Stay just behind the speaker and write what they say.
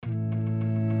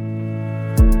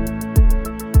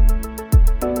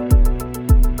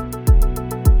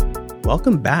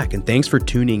Welcome back, and thanks for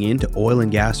tuning in to Oil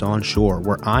and Gas Onshore,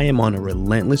 where I am on a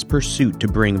relentless pursuit to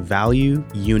bring value,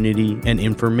 unity, and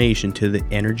information to the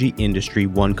energy industry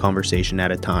one conversation at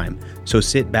a time. So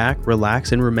sit back,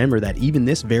 relax, and remember that even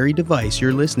this very device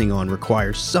you're listening on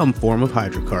requires some form of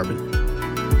hydrocarbon.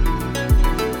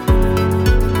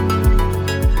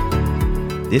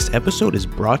 This episode is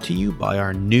brought to you by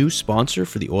our new sponsor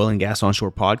for the Oil and Gas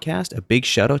Onshore podcast. A big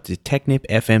shout out to Technip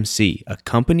FMC, a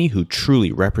company who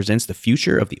truly represents the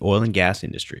future of the oil and gas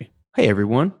industry. Hey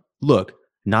everyone, look,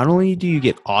 not only do you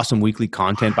get awesome weekly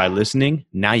content by listening,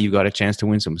 now you've got a chance to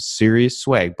win some serious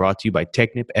swag brought to you by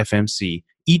Technip FMC.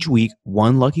 Each week,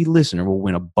 one lucky listener will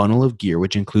win a bundle of gear,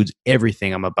 which includes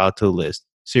everything I'm about to list.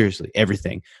 Seriously,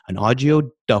 everything. An Audio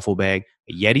duffel bag,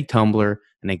 a Yeti tumbler,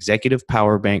 an executive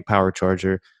power bank power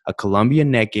charger, a Columbia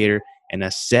neck gaiter, and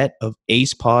a set of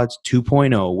Ace Pods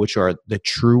 2.0, which are the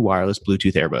true wireless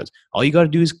Bluetooth earbuds. All you got to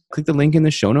do is click the link in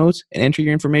the show notes and enter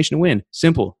your information to win.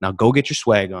 Simple. Now go get your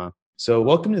swag on. So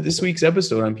welcome to this week's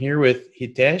episode. I'm here with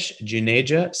Hitesh,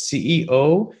 Juneja,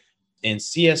 CEO and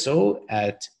CSO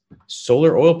at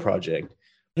Solar Oil Project.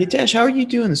 Hitesh, how are you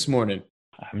doing this morning?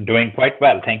 I'm doing quite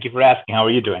well. Thank you for asking. How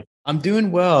are you doing? I'm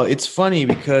doing well. It's funny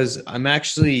because I'm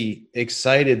actually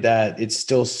excited that it's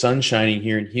still sunshining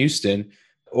here in Houston.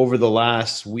 Over the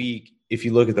last week, if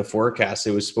you look at the forecast,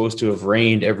 it was supposed to have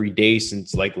rained every day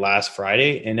since like last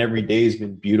Friday, and every day has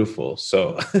been beautiful.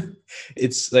 So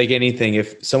it's like anything.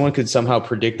 If someone could somehow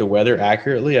predict the weather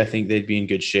accurately, I think they'd be in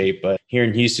good shape. But here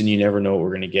in Houston, you never know what we're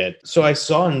going to get. So I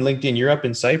saw on LinkedIn, you're up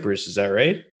in Cyprus. Is that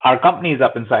right? Our company is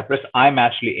up in Cyprus. I'm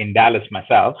actually in Dallas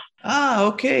myself. Ah,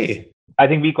 okay. I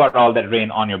think we got all that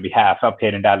rain on your behalf up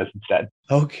here in Dallas instead.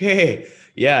 Okay.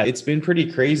 Yeah, it's been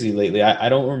pretty crazy lately. I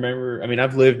don't remember. I mean,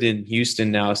 I've lived in Houston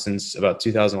now since about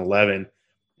 2011,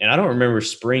 and I don't remember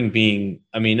spring being,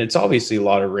 I mean, it's obviously a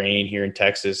lot of rain here in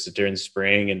Texas during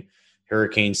spring and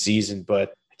hurricane season, but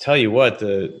I tell you what,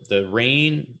 the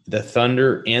rain, the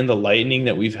thunder, and the lightning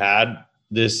that we've had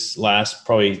this last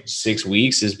probably 6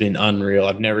 weeks has been unreal.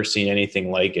 I've never seen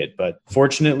anything like it. But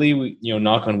fortunately, we,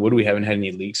 knock on wood, we haven't had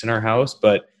any leaks in our house.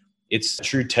 But it's a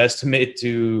true testament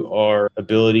to our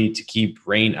ability to keep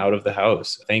rain out of the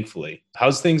house, thankfully.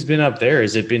 How's things been up there?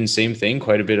 Has it been the same thing?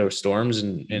 Quite a bit of storms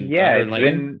and yeah, thunder and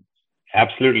lightning?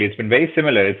 Absolutely. It's been very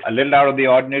similar. It's a little out of the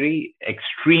ordinary,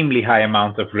 extremely high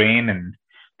amounts of rain and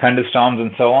thunderstorms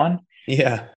and so on.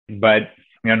 Yeah. But,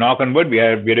 knock on wood,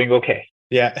 we're doing okay.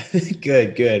 Yeah,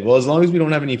 good. Well, as long as we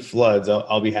don't have any floods,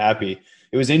 I'll be happy.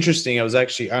 It was interesting. I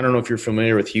don't know if you're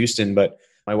familiar with Houston, but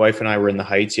my wife and I were in the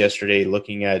Heights yesterday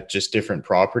looking at just different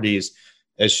properties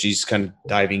as she's kind of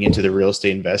diving into the real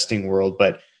estate investing world.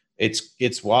 But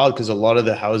it's wild because a lot of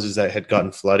the houses that had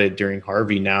gotten flooded during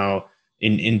Harvey now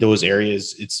in those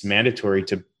areas, it's mandatory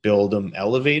to build them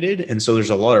elevated. And so there's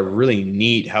a lot of really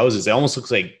neat houses. It almost looks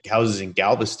like houses in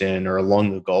Galveston or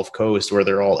along the Gulf Coast where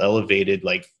they're all elevated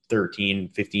like 13,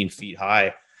 15 feet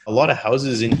high. A lot of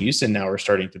houses in Houston now are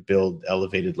starting to build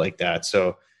elevated like that.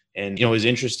 So, and it was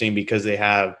interesting because it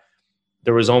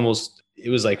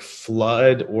was like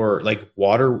flood or like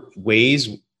waterways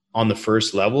on the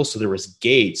first level. So there was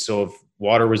gates. So if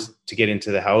water was to get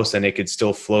into the house, then it could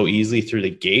still flow easily through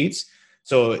the gates.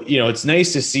 So, it's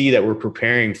nice to see that we're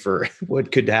preparing for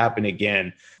what could happen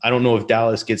again. I don't know if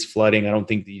Dallas gets flooding. I don't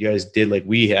think that you guys did like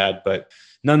we had, but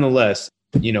nonetheless,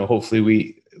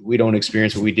 hopefully we don't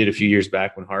experience what we did a few years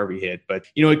back when Harvey hit. But,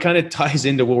 it kind of ties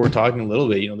into what we're talking a little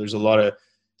bit. There's a lot of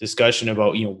discussion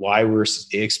about, why we're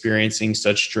experiencing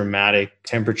such dramatic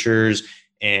temperatures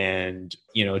and,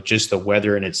 just the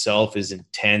weather in itself is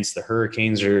intense. The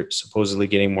hurricanes are supposedly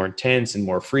getting more intense and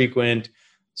more frequent.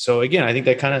 So again, I think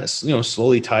that kind of,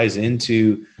 slowly ties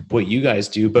into what you guys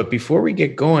do. But before we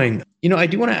get going, I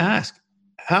do want to ask,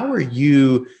 how are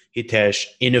you, Hitesh,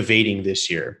 innovating this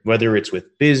year, whether it's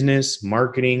with business,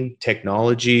 marketing,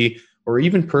 technology, or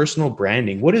even personal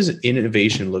branding? What does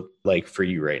innovation look like for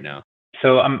you right now?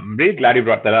 So I'm really glad you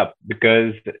brought that up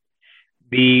because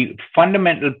the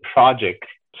fundamental project,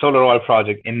 Solar Oil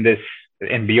Project in this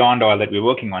and beyond oil that we're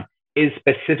working on is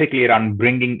specifically around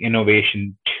bringing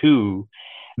innovation to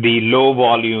the low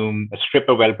volume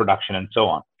stripper well production and so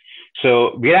on.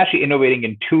 So we're actually innovating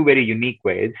in two very unique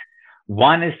ways.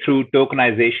 One is through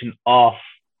tokenization of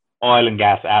oil and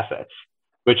gas assets,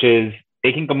 which is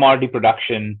taking commodity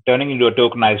production, turning into a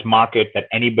tokenized market that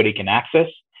anybody can access.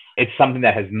 It's something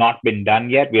that has not been done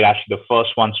yet. We're actually the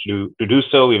first ones to do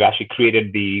so. We've actually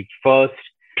created the first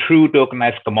true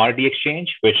tokenized commodity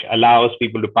exchange, which allows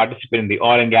people to participate in the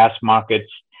oil and gas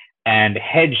markets and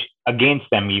hedge against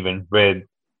them even with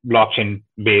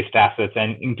blockchain-based assets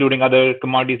and including other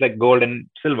commodities like gold and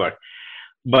silver.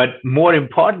 But more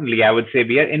importantly, I would say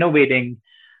we are innovating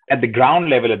at the ground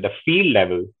level, at the field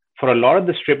level, for a lot of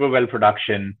the stripper well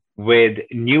production with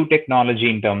new technology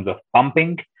in terms of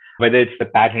pumping, whether it's the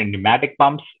patented pneumatic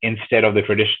pumps instead of the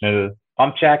traditional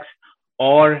pump jacks,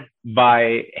 or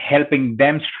by helping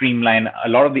them streamline a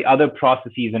lot of the other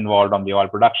processes involved on the oil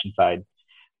production side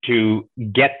to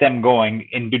get them going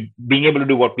into being able to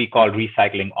do what we call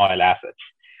recycling oil assets.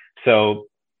 So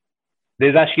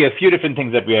there's actually a few different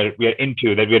things that we are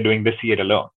into that we are doing this year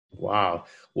alone. Wow.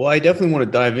 Well, I definitely want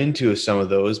to dive into some of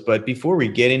those. But before we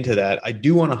get into that, I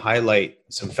do want to highlight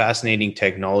some fascinating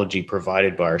technology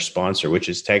provided by our sponsor, which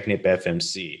is Technip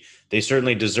FMC. They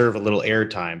certainly deserve a little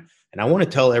airtime. And I want to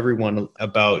tell everyone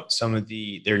about some of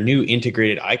their new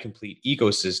integrated iComplete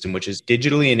ecosystem, which is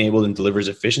digitally enabled and delivers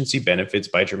efficiency benefits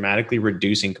by dramatically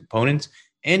reducing components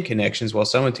and connections while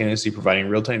simultaneously providing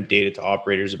real-time data to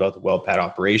operators about the well pad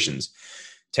operations.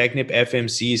 Technip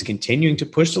FMC is continuing to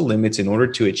push the limits in order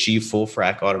to achieve full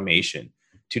frac automation.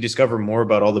 To discover more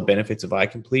about all the benefits of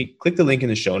iComplete, click the link in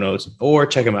the show notes or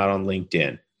check them out on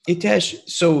LinkedIn. Hitesh,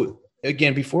 so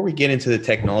again, before we get into the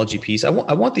technology piece, I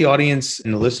want the audience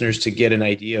and the listeners to get an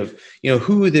idea of,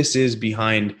 who this is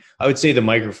behind, I would say the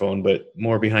microphone, but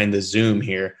more behind the Zoom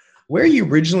here. Where are you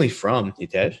originally from,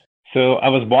 Hitesh? So I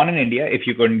was born in India, if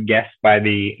you couldn't guess by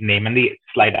the name and the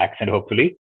slight accent,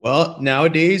 hopefully. Well,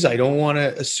 nowadays, I don't want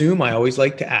to assume. I always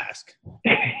like to ask.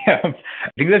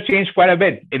 Things have changed quite a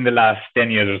bit in the last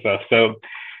 10 years or so. So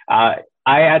I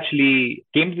actually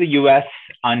came to the US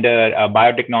under a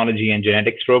biotechnology and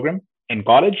genetics program in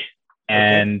college.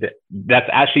 And that's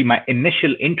actually my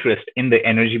initial interest in the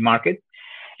energy market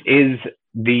is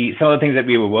some of the things that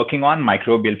we were working on.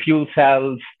 Microbial fuel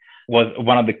cells was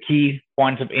one of the key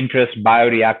points of interest.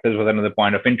 Bioreactors was another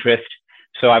point of interest.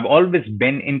 So I've always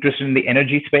been interested in the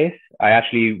energy space. I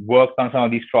actually worked on some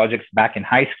of these projects back in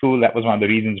high school. That was one of the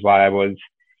reasons why I was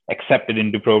accepted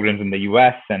into programs in the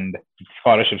US and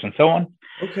scholarships and so on.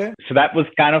 Okay. So that was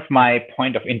kind of my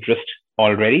point of interest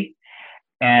already.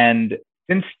 And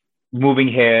since moving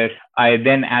here, I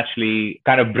then actually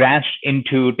kind of branched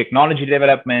into technology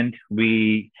development.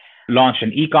 We launched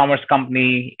an e-commerce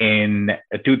company in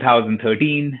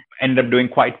 2013, ended up doing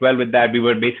quite well with that. We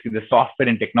were basically the software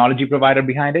and technology provider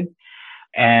behind it.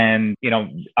 And,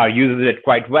 our users did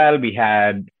quite well. We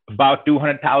had about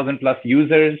 200,000 plus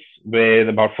users with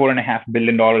about $4.5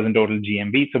 billion in total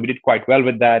GMV. So we did quite well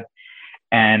with that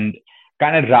and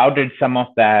kind of routed some of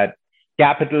that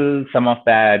capital, some of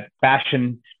that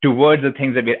passion towards the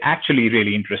things that we're actually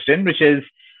really interested in, which is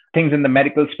things in the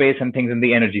medical space and things in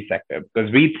the energy sector, because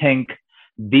we think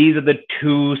these are the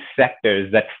two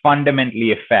sectors that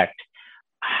fundamentally affect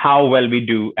how well we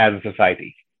do as a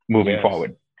society moving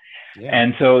forward. Yeah.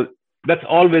 And so that's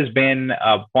always been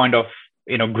a point of,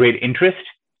 great interest.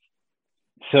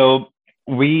 So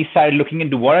we started looking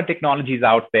into what are technologies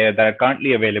out there that are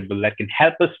currently available that can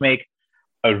help us make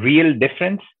a real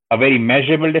difference, a very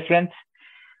measurable difference,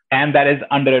 and that is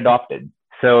under adopted.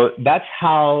 So that's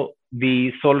how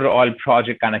the solar oil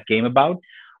project kind of came about,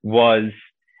 was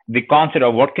the concept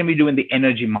of what can we do in the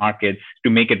energy markets to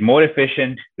make it more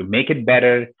efficient, to make it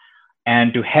better,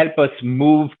 and to help us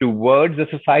move towards a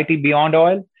society beyond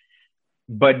oil,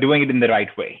 but doing it in the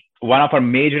right way. One of our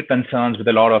major concerns with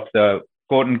a lot of the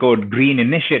quote unquote green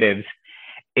initiatives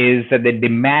is that they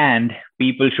demand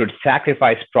people should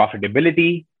sacrifice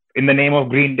profitability in the name of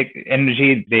green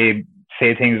energy. They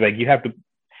say things like you have to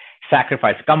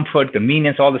sacrifice comfort,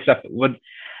 convenience, all the stuff.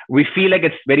 We feel like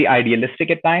it's very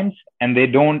idealistic at times, and they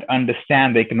don't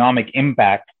understand the economic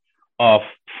impact of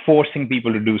forcing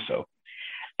people to do so.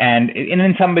 And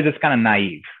in some ways, it's kind of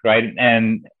naive, right?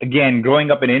 And again,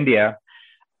 growing up in India,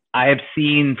 I have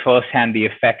seen firsthand the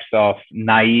effects of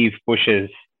naive pushes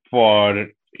for,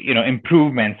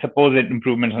 supposed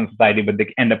improvements in society, but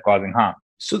they end up causing harm.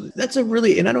 So that's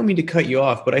and I don't mean to cut you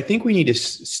off, but I think we need to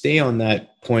stay on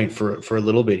that point for a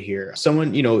little bit here.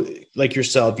 Someone, like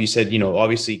yourself, you said,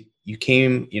 obviously you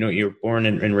came, you're born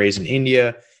and raised in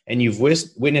India, and you've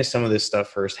witnessed some of this stuff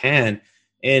firsthand.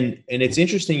 And it's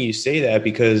interesting you say that,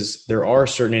 because there are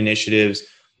certain initiatives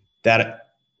that,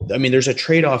 there's a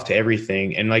trade-off to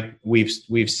everything. And like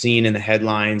we've seen in the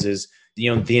headlines is,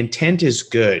 the intent is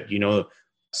good,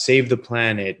 save the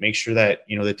planet, make sure that,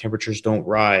 the temperatures don't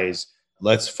rise.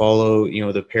 Let's follow,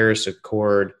 the Paris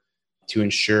Accord to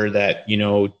ensure that,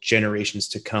 generations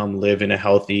to come live in a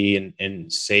healthy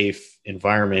and safe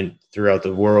environment throughout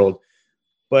the world.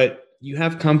 But you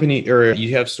have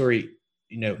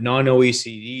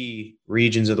non-OECD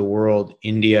regions of the world,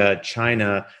 India,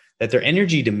 China, that their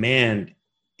energy demand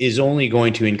is only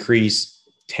going to increase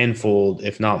tenfold,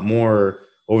 if not more,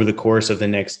 over the course of the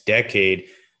next decade.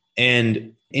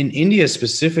 And in India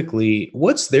specifically,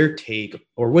 what's their take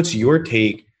or what's your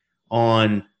take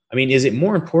on, I mean, is it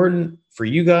more important for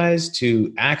you guys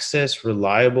to access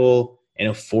reliable and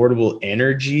affordable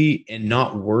energy and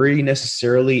not worry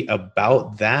necessarily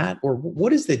about that? Or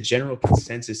what is the general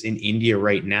consensus in India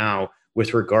right now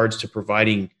with regards to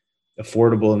providing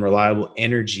affordable and reliable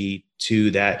energy to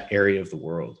that area of the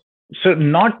world? So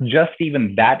not just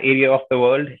even that area of the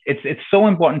world, it's so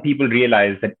important people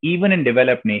realize that even in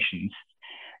developed nations,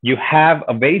 you have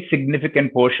a very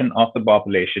significant portion of the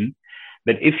population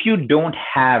that if you don't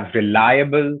have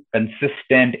reliable,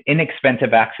 consistent,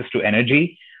 inexpensive access to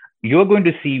energy, you're going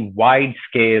to see wide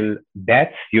scale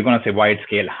deaths, you're going to see wide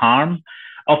scale harm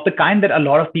of the kind that a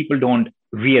lot of people don't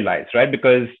realize, right?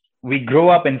 Because we grow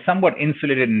up in somewhat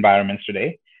insulated environments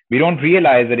today. We don't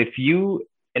realize that if you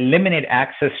eliminate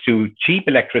access to cheap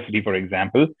electricity, for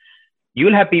example,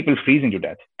 you'll have people freezing to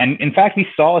death. And in fact, we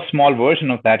saw a small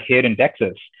version of that here in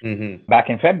Texas back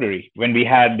in February when we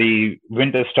had the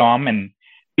winter storm and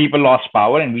people lost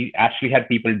power and we actually had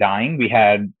people dying. We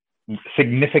had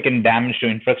significant damage to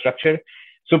infrastructure.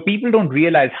 So people don't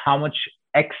realize how much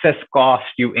excess cost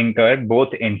you incur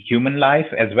both in human life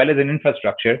as well as in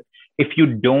infrastructure if you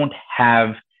don't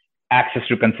have access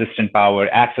to consistent power,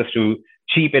 access to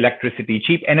cheap electricity,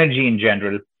 cheap energy in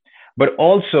general, but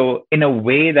also in a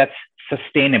way that's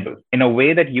sustainable, in a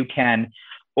way that you can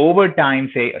over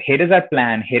time say, here is our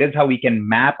plan, here is how we can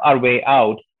map our way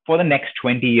out for the next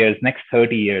 20 years, next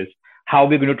 30 years, how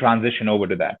we're going to transition over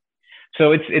to that.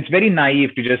 So it's very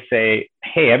naive to just say,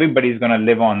 hey, everybody's going to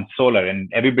live on solar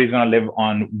and everybody's going to live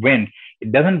on wind.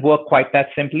 It doesn't work quite that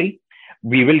simply.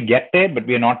 We will get there, but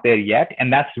we're not there yet.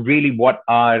 And that's really what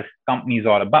our company is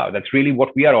all about. That's really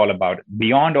what we are all about.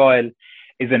 Beyond Oil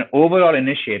is an overall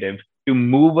initiative to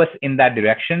move us in that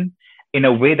direction in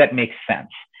a way that makes sense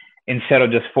instead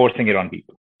of just forcing it on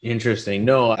people. Interesting.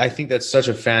 No, I think that's such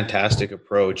a fantastic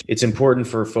approach. It's important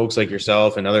for folks like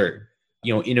yourself and other,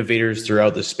 innovators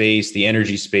throughout the space, the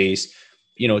energy space,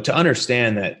 to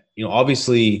understand that,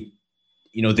 obviously,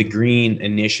 the green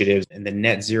initiatives and the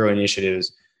net zero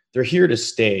initiatives, they're here to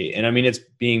stay. And I mean, it's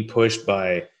being pushed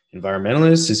by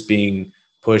environmentalists, it's being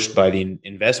pushed by the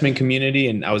investment community.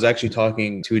 And I was actually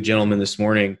talking to a gentleman this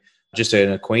morning, just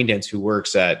an acquaintance who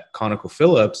works at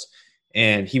ConocoPhillips,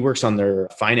 and he works on their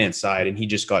finance side, and he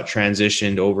just got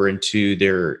transitioned over into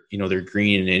their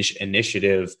green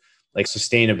initiative, like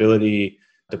sustainability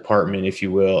department, if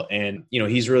you will. And,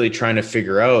 he's really trying to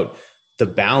figure out the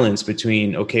balance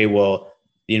between, okay, well,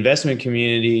 the investment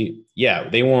community, yeah,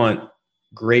 they want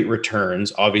great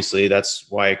returns. Obviously, that's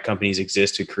why companies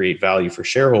exist, to create value for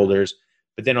shareholders.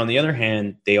 But then on the other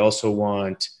hand, they also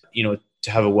want,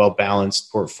 to have a well-balanced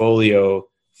portfolio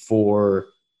for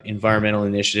environmental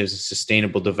initiatives and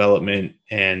sustainable development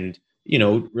and,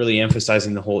 really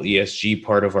emphasizing the whole ESG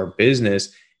part of our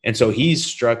business. And so he's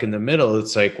struck in the middle.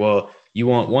 It's like, well, you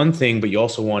want one thing, but you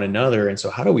also want another. And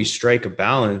so how do we strike a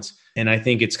balance? And I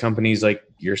think it's companies like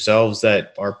yourselves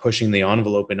that are pushing the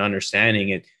envelope and understanding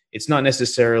it. It's not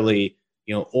necessarily,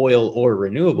 oil or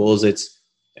renewables.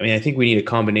 I think we need a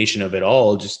combination of it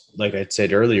all. Just like I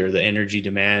said earlier, the energy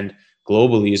demand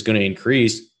globally is going to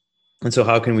increase. And so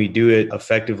how can we do it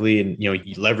effectively and,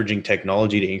 leveraging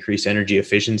technology to increase energy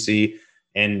efficiency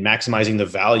and maximizing the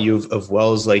value of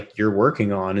wells like you're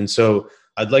working on? And so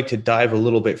I'd like to dive a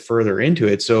little bit further into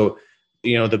it. So,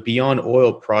 the Beyond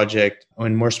Oil project,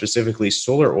 and more specifically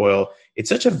solar oil, it's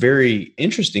such a very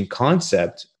interesting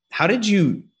concept. How did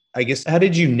you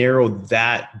narrow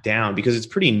that down? Because it's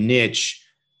pretty niche,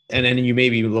 and then you may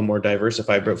be a little more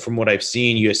diversified, but from what I've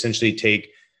seen, you essentially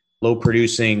take low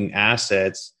producing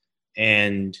assets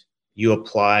and you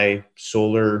apply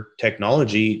solar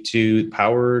technology to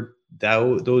power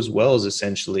those wells,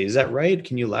 essentially. Is that right?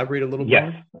 Can you elaborate a little more?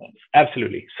 Yes,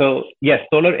 absolutely. So yes,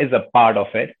 solar is a part of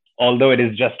it, although it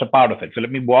is just a part of it. So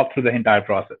let me walk through the entire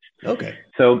process. Okay.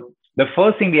 So the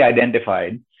first thing we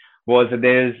identified was that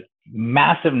there's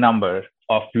massive number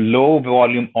of low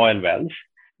volume oil wells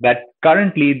that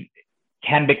currently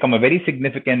can become a very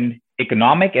significant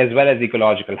economic as well as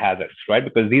ecological hazards, right?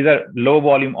 Because these are low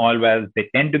volume oil wells. They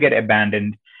tend to get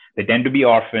abandoned. They tend to be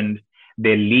orphaned.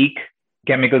 They leak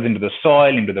chemicals into the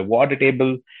soil, into the water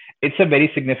table. It's a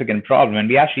very significant problem. And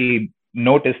we actually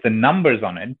noticed the numbers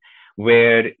on it,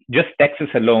 where just Texas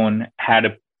alone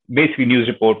had basically news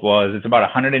report was it's about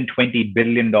 $120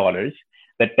 billion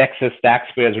that Texas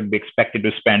taxpayers would be expected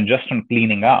to spend just on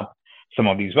cleaning up some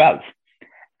of these wells.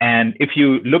 And if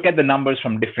you look at the numbers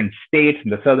from different states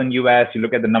in the southern US, you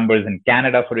look at the numbers in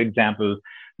Canada, for example,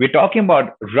 we're talking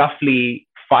about roughly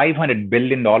 $500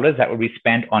 billion that will be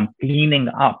spent on cleaning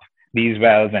up these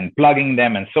wells and plugging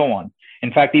them and so on.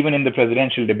 In fact, even in the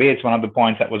presidential debates, one of the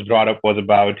points that was brought up was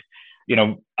about,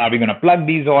 are we going to plug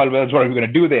these oil wells? What are we going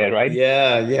to do there, right?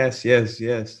 Yeah,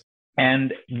 yes.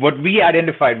 And what we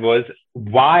identified was,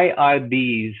 why are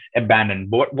these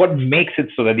abandoned? What makes it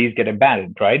so that these get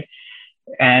abandoned, right?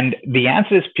 And the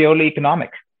answer is purely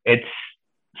economic. It's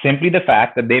simply the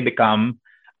fact that they become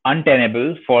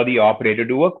untenable for the operator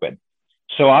to work with.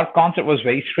 So our concept was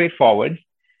very straightforward.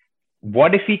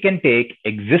 What if we can take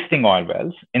existing oil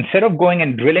wells, instead of going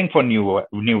and drilling for new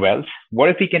wells, what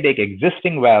if we can take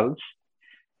existing wells,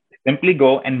 simply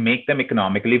go and make them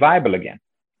economically viable again?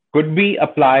 Could we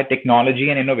apply technology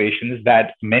and innovations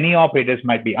that many operators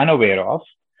might be unaware of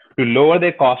to lower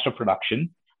their cost of production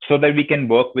so that we can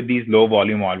work with these low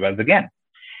volume oil wells again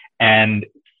and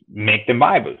make them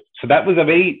viable? So that was a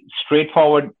very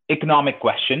straightforward economic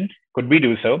question. Could we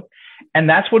do so? And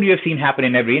that's what you have seen happen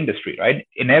in every industry, right?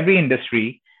 In every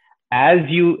industry, as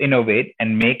you innovate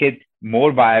and make it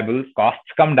more viable, costs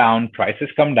come down, prices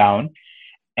come down.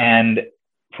 And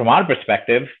from our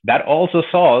perspective, that also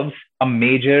solves a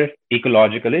major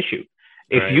ecological issue.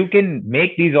 If you can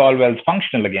make these oil wells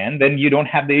functional again, then you don't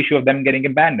have the issue of them getting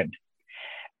abandoned.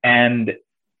 And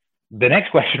the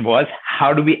next question was,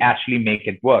 how do we actually make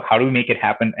it work? How do we make it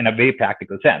happen in a very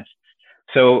practical sense?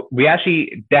 So we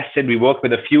actually tested, we worked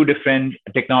with a few different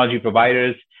technology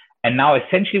providers. And now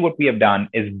essentially what we have done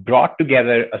is brought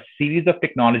together a series of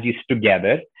technologies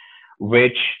together,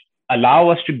 which allow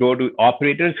us to go to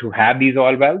operators who have these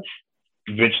oil wells,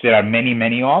 which there are many,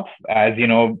 many of. As you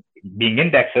know, being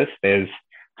in Texas, there's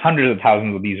hundreds of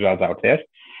thousands of these wells out there.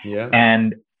 Yeah.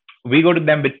 And we go to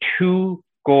them with two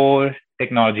core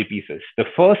technology pieces. The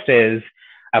first is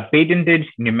a patented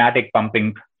pneumatic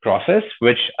pumping process,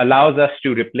 which allows us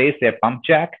to replace their pump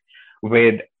jack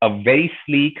with a very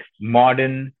sleek,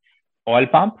 modern oil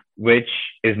pump, which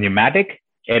is pneumatic.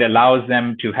 It allows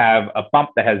them to have a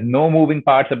pump that has no moving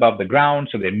parts above the ground,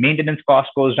 so their maintenance cost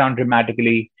goes down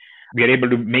dramatically. We are able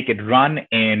to make it run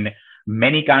in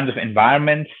many kinds of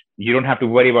environments. You don't have to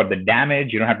worry about the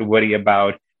damage. You don't have to worry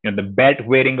about the belt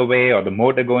wearing away or the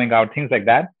motor going out, things like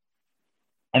that.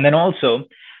 And then also,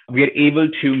 we are able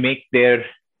to make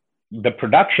the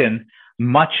production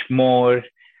much more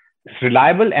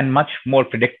reliable and much more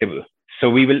predictable. So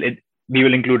we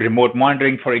will include remote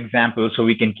monitoring, for example, so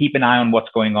we can keep an eye on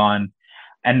what's going on.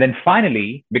 And then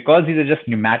finally, because these are just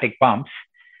pneumatic pumps,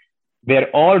 they're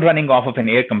all running off of an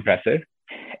air compressor.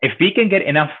 If we can get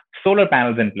enough solar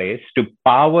panels in place to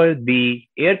power the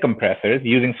air compressors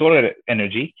using solar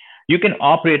energy, you can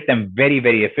operate them very,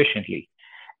 very efficiently.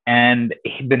 And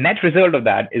the net result of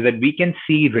that is that we can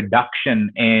see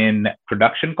reduction in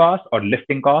production costs or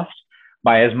lifting costs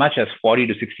by as much as 40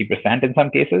 to 60% in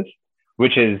some cases,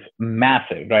 which is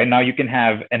massive, right? Now you can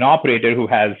have an operator who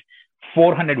has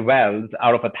 400 wells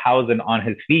out of 1,000 on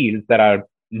his fields that are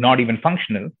not even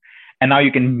functional. And now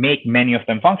you can make many of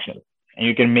them functional and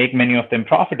you can make many of them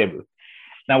profitable.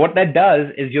 Now, what that does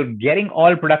is you're getting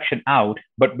oil production out,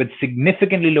 but with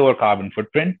significantly lower carbon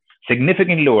footprint,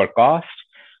 significantly lower cost.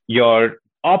 Your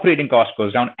operating cost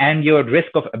goes down and your risk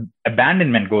of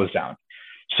abandonment goes down.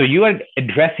 So you are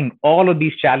addressing all of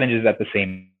these challenges at the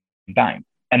same time.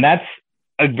 And that's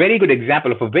a very good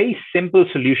example of a very simple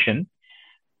solution,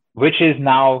 which is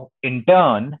now in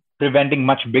turn preventing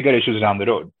much bigger issues down the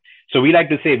road. So we like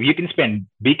to say we can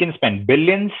spend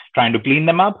billions trying to clean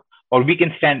them up, or we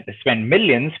can spend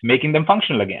millions making them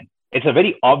functional again. It's a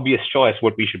very obvious choice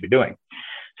what we should be doing.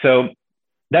 So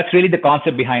that's really the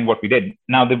concept behind what we did.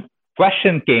 Now, the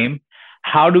question came,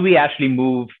 how do we actually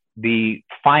move the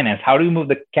finance? How do we move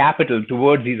the capital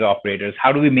towards these operators?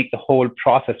 How do we make the whole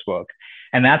process work?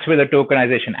 And that's where the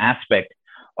tokenization aspect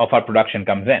of our production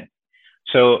comes in.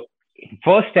 So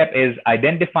first step is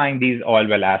identifying these oil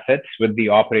well assets with the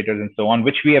operators and so on,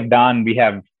 which we have done. We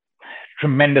have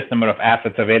tremendous number of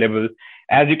assets available.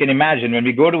 As you can imagine, when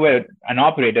we go to an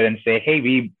operator and say, hey,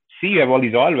 we see you have all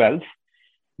these oil wells,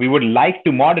 we would like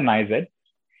to modernize it,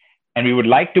 and we would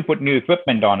like to put new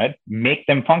equipment on it, make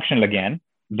them functional again.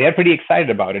 They're pretty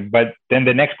excited about it. But then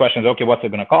the next question is, okay, what's it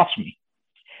going to cost me?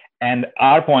 And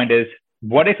our point is,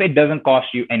 what if it doesn't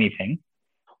cost you anything?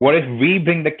 What if we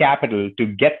bring the capital to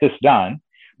get this done,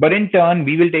 but in turn,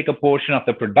 we will take a portion of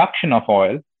the production of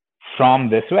oil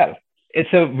from this well? It's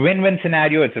a win-win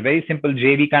scenario. It's a very simple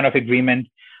JV kind of agreement,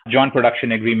 joint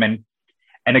production agreement.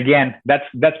 And again,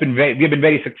 we've been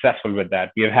very successful with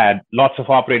that. We have had lots of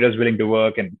operators willing to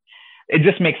work, and it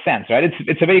just makes sense, right?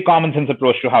 It's a very common sense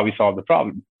approach to how we solve the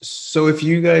problem. So if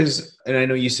you guys, and I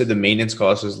know you said the maintenance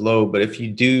cost is low, but if you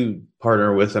do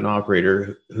partner with an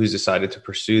operator who's decided to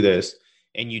pursue this,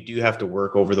 and you do have to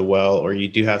work over the well, or you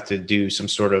do have to do some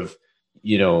sort of,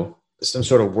 some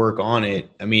sort of work on it.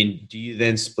 I mean, do you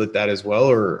then split that as well,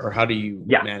 or how do you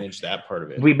manage that part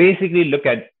of it? We basically look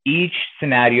at each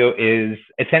scenario is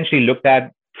essentially looked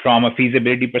at from a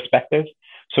feasibility perspective.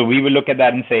 So we will look at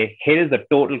that and say, here is the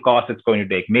total cost it's going to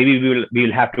take. Maybe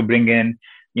we'll have to bring in,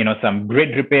 some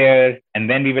grid repair, and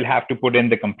then we will have to put in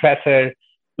the compressor.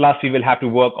 Plus, we will have to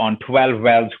work on 12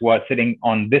 wells who are sitting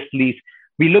on this lease.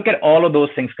 We look at all of those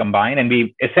things combined, and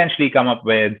we essentially come up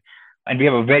with, and we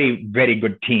have a very, very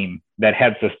good team that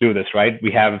helps us do this, right?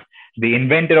 We have the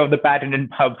inventor of the patented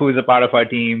pump who is a part of our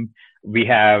team. We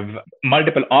have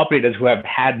multiple operators who have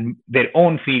had their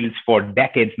own fields for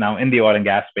decades now in the oil and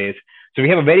gas space. So we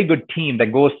have a very good team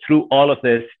that goes through all of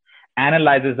this,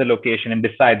 analyzes the location, and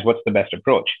decides what's the best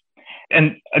approach.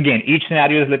 And again, each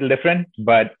scenario is a little different,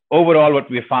 but overall,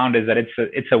 what we found is that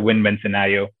it's a win-win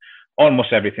scenario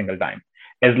almost every single time.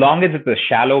 As long as it's a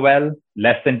shallow well,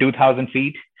 less than 2,000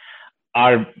 feet,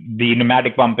 the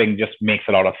pneumatic pumping just makes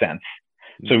a lot of sense.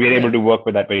 So we're able to work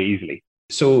with that very easily.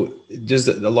 So does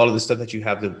a lot of the stuff that you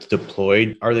have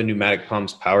deployed, are the pneumatic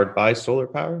pumps powered by solar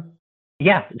power?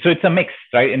 Yeah, so it's a mix,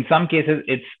 right? In some cases,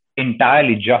 it's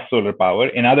entirely just solar power.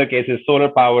 In other cases, solar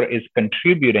power is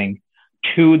contributing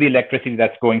to the electricity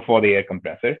that's going for the air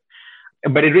compressor.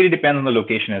 But it really depends on the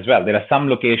location as well. There are some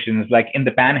locations, like in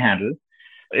the Panhandle,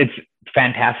 it's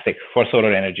fantastic for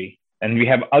solar energy. And we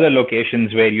have other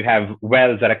locations where you have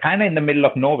wells that are kind of in the middle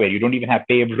of nowhere. You don't even have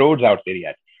paved roads out there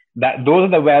yet. Those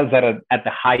are the wells that are at the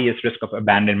highest risk of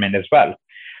abandonment as well.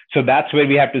 So that's where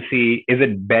we have to see, is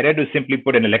it better to simply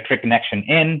put an electric connection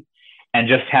in and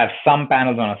just have some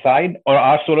panels on a side, or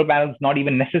are solar panels not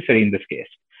even necessary in this case?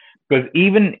 Because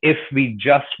even if we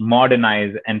just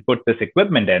modernize and put this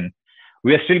equipment in,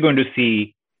 we are still going to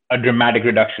see a dramatic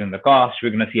reduction in the cost.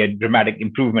 We're going to see a dramatic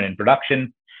improvement in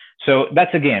production. So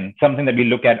that's, again, something that we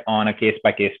look at on a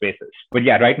case-by-case basis. But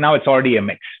yeah, right now it's already a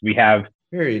mix. We have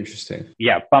very interesting.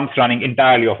 Yeah, pumps running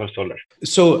entirely off of solar.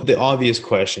 So the obvious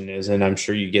question is, and I'm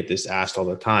sure you get this asked all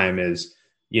the time, is,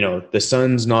 the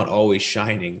sun's not always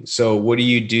shining. So what do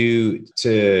you do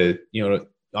to,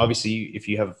 obviously if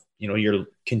you have, your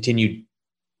continued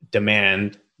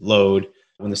demand load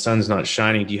when the sun's not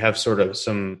shining, do you have sort of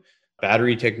some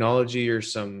battery technology or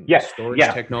some storage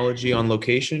technology on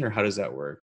location, or how does that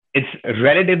work? It's a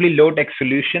relatively low tech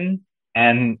solution.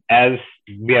 And as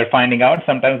we are finding out,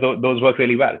 sometimes those work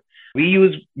really well. We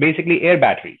use basically air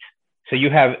batteries. So you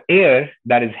have air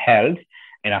that is held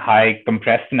in a high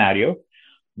compressed scenario,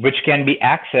 which can be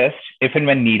accessed if and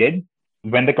when needed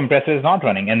when the compressor is not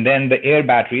running. And then the air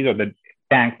batteries or the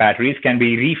tank batteries can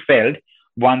be refilled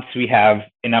once we have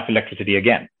enough electricity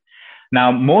again.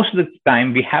 Now, most of the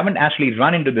time, we haven't actually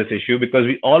run into this issue because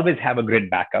we always have a grid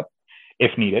backup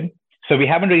if needed. So we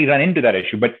haven't really run into that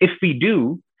issue. But if we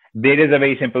do, there is a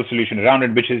very simple solution around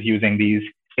it, which is using these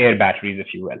air batteries,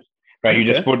 if you will, right? You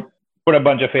just put a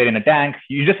bunch of air in a tank.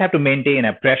 You just have to maintain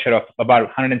a pressure of about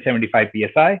 175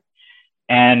 PSI,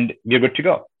 and you're good to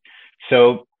go.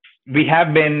 So we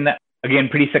have been, again,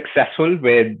 pretty successful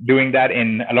with doing that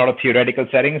in a lot of theoretical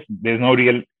settings. There's no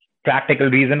real practical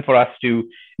reason for us to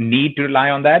need to rely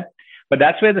on that. But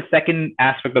that's where the second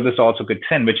aspect of this also kicks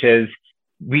in, which is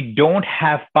we don't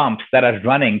have pumps that are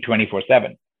running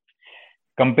 24/7.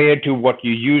 Compared to what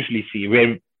you usually see,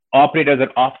 where operators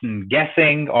are often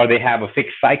guessing, or they have a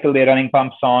fixed cycle they're running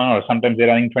pumps on, or sometimes they're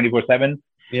running 24/7.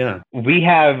 Yeah. We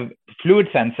have fluid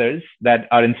sensors that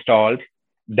are installed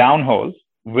downhole,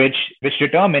 which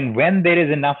determine when there is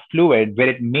enough fluid where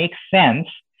it makes sense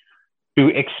to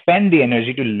expend the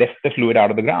energy to lift the fluid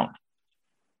out of the ground.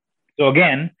 So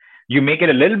again, you make it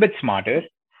a little bit smarter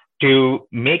to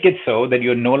make it so that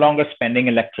you're no longer spending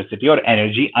electricity or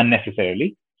energy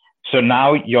unnecessarily. So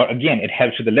now it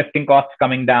helps with the lifting costs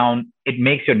coming down. It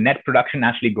makes your net production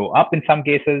actually go up in some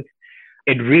cases.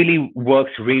 It really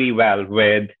works really well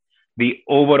with the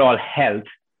overall health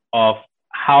of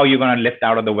how you're going to lift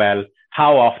out of the well,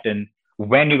 how often,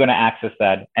 when you're going to access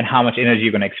that, and how much energy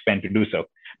you're going to expend to do so.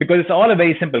 Because it's all a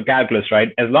very simple calculus,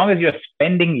 right? As long as you're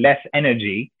spending less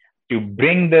energy to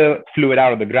bring the fluid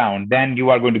out of the ground than you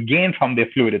are going to gain from the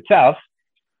fluid itself,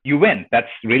 you win. That's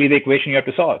really the equation you have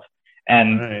to solve.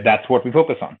 And that's what we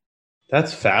focus on.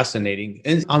 That's fascinating.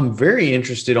 And I'm very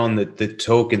interested on the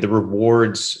token, the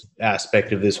rewards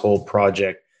aspect of this whole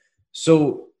project.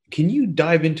 So can you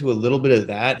dive into a little bit of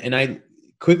that? And I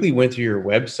quickly went through your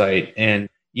website, and,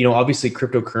 obviously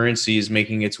cryptocurrency is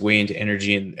making its way into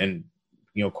energy and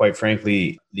quite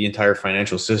frankly, the entire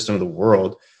financial system of the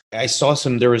world. I saw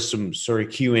there was some sort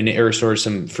of Q&A or sort of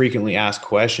some frequently asked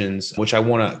questions, which I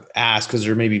want to ask because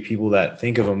there may be people that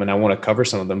think of them and I want to cover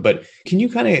some of them. But can you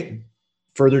kind of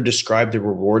further describe the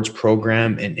rewards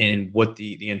program and what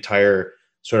the entire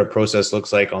sort of process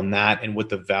looks like on that and what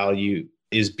the value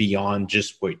is beyond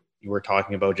just what you were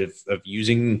talking about of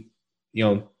using,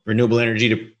 renewable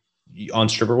energy on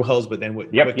stripper wells, but then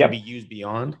what can be used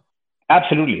beyond?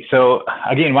 Absolutely. So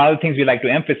again, one of the things we like to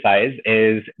emphasize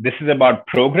is this is about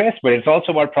progress, but it's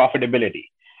also about profitability.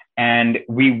 And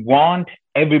we want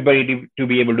everybody to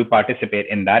be able to participate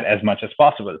in that as much as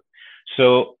possible.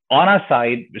 So on our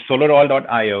site,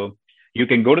 solaroil.io, you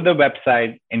can go to the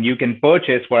website and you can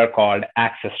purchase what are called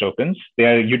access tokens. They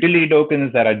are utility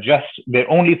tokens that are their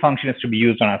only function is to be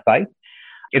used on our site.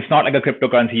 It's not like a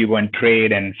cryptocurrency you go and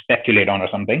trade and speculate on or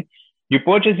something. You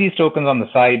purchase these tokens on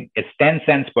the site. It's 10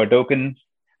 cents per token.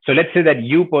 So let's say that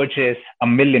you purchase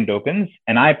 1 million tokens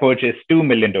and I purchase 2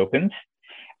 million tokens.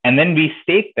 And then we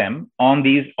stake them on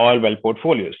these oil well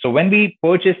portfolios. So when we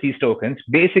purchase these tokens,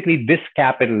 basically this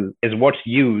capital is what's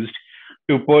used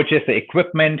to purchase the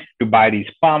equipment, to buy these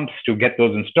pumps, to get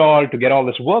those installed, to get all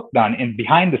this work done in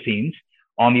behind the scenes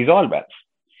on these oil wells.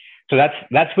 So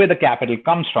that's where the capital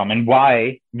comes from and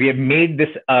why we have made this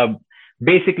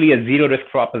basically a zero risk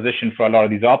proposition for a lot of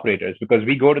these operators, because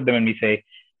we go to them and we say,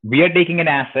 we are taking an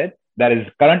asset that is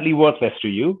currently worthless to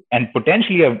you and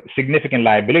potentially a significant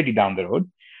liability down the road.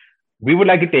 We would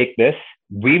like to take this.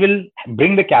 We will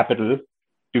bring the capital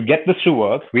to get this to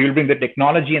work. We will bring the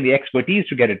technology and the expertise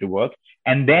to get it to work.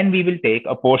 And then we will take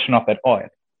a portion of that oil,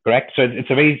 correct? So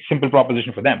it's a very simple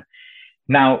proposition for them.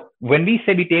 Now, when we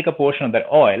say we take a portion of that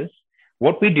oil,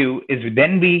 what we do is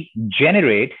then we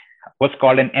generate what's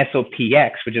called an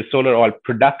SOPX, which is solar oil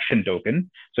production token.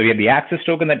 So we have the access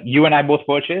token that you and I both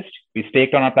purchased. We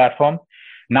staked on our platform.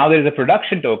 Now there is a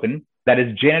production token that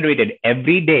is generated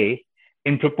every day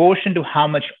in proportion to how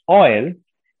much oil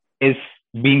is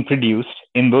being produced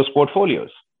in those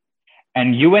portfolios.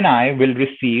 And you and I will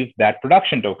receive that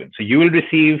production token. So you will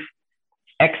receive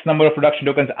X number of production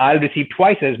tokens. I'll receive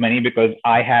twice as many because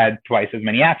I had twice as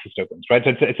many access tokens, right?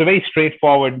 So it's a very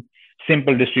straightforward,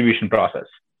 simple distribution process.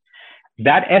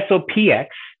 That SOPX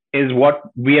is what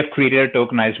we have created a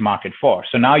tokenized market for.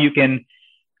 So now you can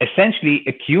essentially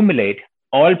accumulate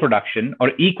oil production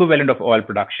or equivalent of oil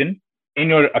production in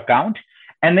your account.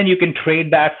 And then you can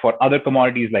trade that for other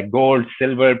commodities like gold,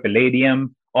 silver,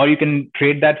 palladium, or you can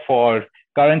trade that for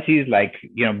currencies like,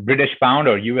 British pound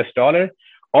or US dollar,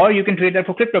 or you can trade that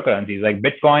for cryptocurrencies like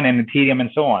Bitcoin and Ethereum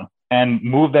and so on, and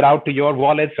move that out to your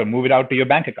wallets or move it out to your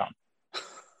bank account.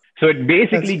 So it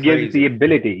basically gives the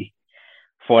ability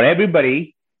for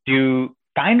everybody to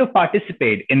kind of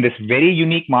participate in this very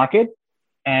unique market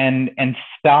and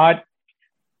start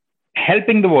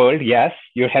helping the world. Yes,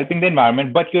 you're helping the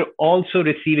environment, but you're also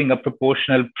receiving a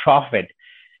proportional profit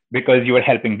because you are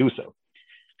helping do so.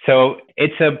 So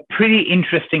it's a pretty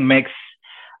interesting mix.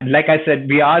 Like I said,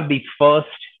 we are the first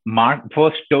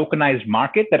tokenized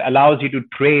market that allows you to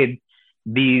trade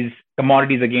these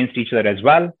commodities against each other as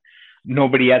well.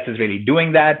 Nobody else is really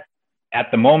doing that at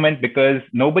the moment because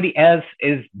nobody else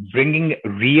is bringing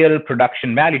real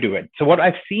production value to it. So what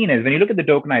I've seen is when you look at the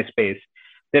tokenized space,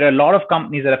 there are a lot of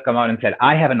companies that have come out and said,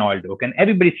 I have an oil token.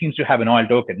 Everybody seems to have an oil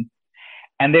token.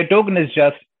 And their token is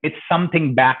it's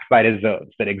something backed by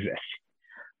reserves that exist.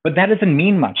 But that doesn't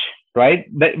mean much, right?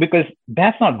 Because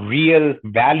that's not real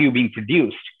value being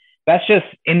produced. That's just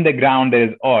in the ground, there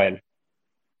is oil.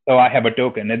 So I have a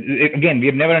token. Again, we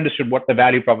have never understood what the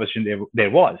value proposition there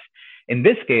was. In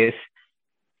this case,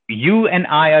 you and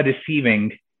I are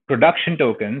receiving production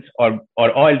tokens or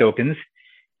oil tokens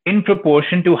in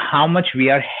proportion to how much we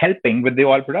are helping with the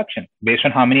oil production based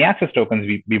on how many access tokens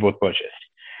we both purchased.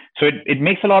 So it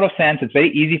makes a lot of sense. It's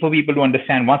very easy for people to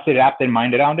understand. Once they wrap their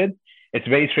mind around it, it's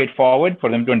very straightforward for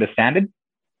them to understand it.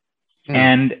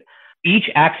 And each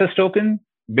access token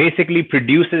basically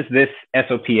produces this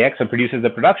SOPX or produces the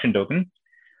production token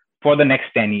for the next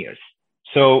 10 years.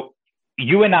 So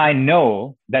you and I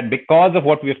know that because of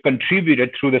what we've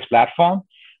contributed through this platform,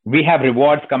 we have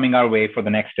rewards coming our way for the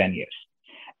next 10 years.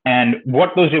 And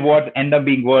what those rewards end up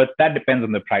being worth, that depends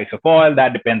on the price of oil.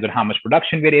 That depends on how much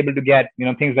production we're able to get,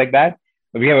 things like that.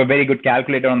 We have a very good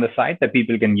calculator on the site that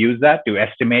people can use that to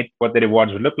estimate what the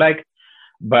rewards would look like.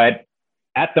 But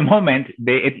at the moment,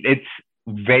 it's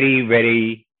very,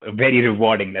 very, very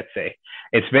rewarding, let's say.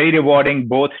 It's very rewarding,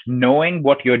 both knowing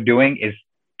what you're doing is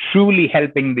truly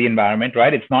helping the environment,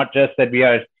 right? It's not just that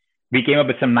we came up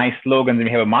with some nice slogans and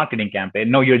we have a marketing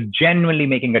campaign. No, you're genuinely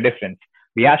making a difference.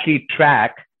 We actually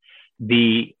track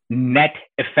the net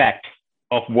effect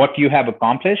of what you have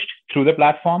accomplished through the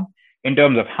platform in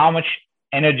terms of how much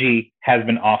energy has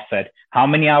been offset, how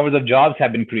many hours of jobs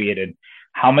have been created,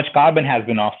 how much carbon has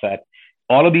been offset.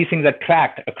 All of these things are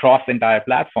tracked across the entire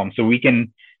platform. So we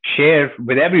can share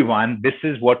with everyone, this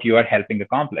is what you are helping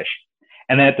accomplish.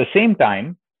 And then at the same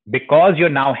time, because you're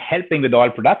now helping with oil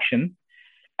production,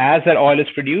 as that oil is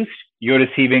produced, you're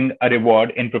receiving a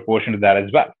reward in proportion to that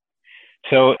as well.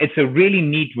 So it's a really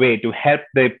neat way to help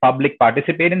the public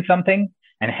participate in something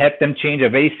and help them change a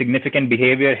very significant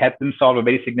behavior, help them solve a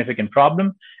very significant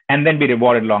problem, and then be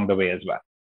rewarded along the way as well.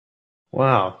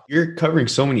 Wow, you're covering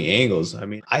so many angles. I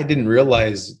mean, I didn't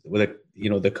realize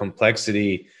the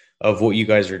complexity of what you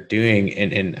guys are doing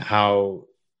and how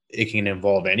it can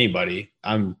involve anybody.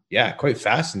 I'm quite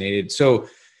fascinated. So,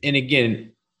 and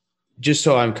again, just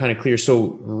so I'm kind of clear,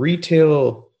 so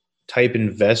retail type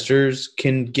investors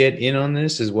can get in on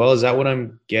this as well. Is that what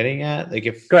I'm getting at? Like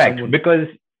if correct,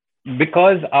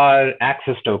 because our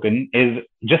access token is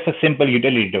just a simple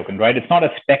utility token, right? It's not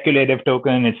a speculative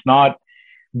token. It's not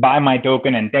buy my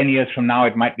token and 10 years from now,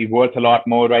 it might be worth a lot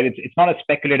more, right? It's not a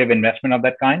speculative investment of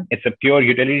that kind. It's a pure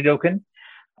utility token.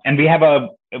 And we have a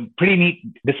pretty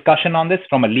neat discussion on this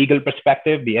from a legal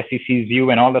perspective, the SEC's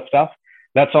view and all that stuff.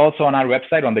 That's also on our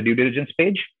website on the due diligence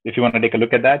page, if you want to take a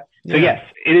look at that. Yeah. So yes,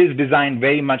 it is designed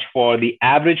very much for the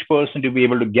average person to be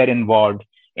able to get involved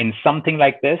in something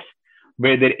like this,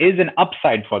 where there is an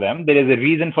upside for them. There is a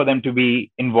reason for them to be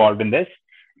involved in this,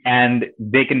 and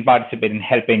they can participate in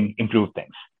helping improve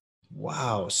things.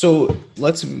 Wow. So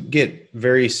let's get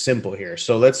very simple here.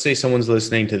 So let's say someone's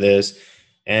listening to this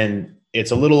and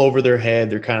it's a little over their head.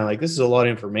 They're kind of like, this is a lot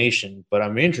of information, but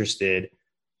I'm interested.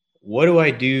 What do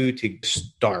I do to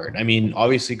start? I mean,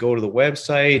 obviously go to the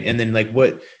website, and then like,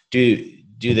 what do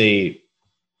they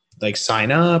like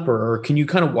sign up, or can you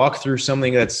kind of walk through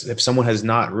something that's, if someone has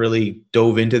not really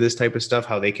dove into this type of stuff,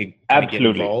 how they could get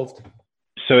involved?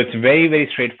 So it's very, very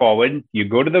straightforward. You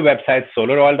go to the website,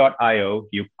 solaroil.io,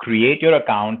 you create your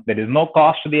account. There is no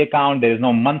cost to the account. There is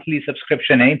no monthly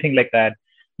subscription, anything like that.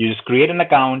 You just create an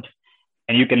account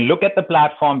and you can look at the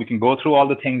platform. You can go through all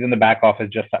the things in the back office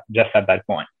just at that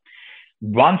point.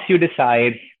 Once you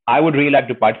decide, I would really like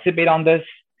to participate on this,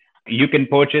 you can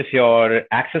purchase your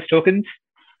access tokens.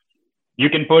 You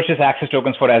can purchase access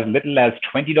tokens for as little as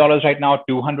 $20 right now,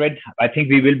 $200. I think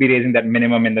we will be raising that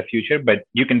minimum in the future, but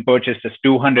you can purchase just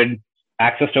 200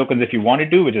 access tokens if you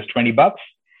wanted to, which is $20,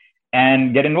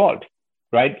 and get involved,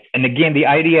 right? And again, the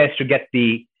idea is to get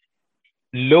the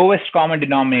lowest common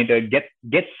denominator, get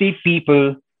the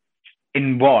people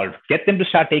involved, get them to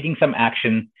start taking some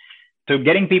action. So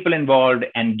getting people involved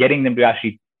and getting them to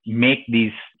actually make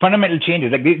these fundamental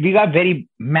changes. Like these are very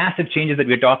massive changes that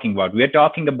we're talking about. We're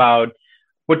talking about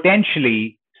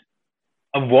potentially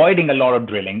avoiding a lot of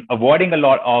drilling, avoiding a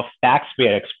lot of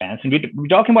taxpayer expense. And we're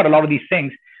talking about a lot of these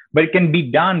things, but it can be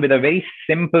done with a very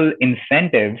simple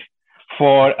incentive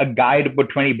for a guy to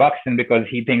put $20 in because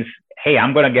he thinks, hey,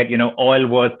 I'm going to get, oil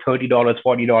worth $30,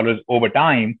 $40 over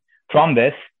time from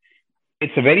this.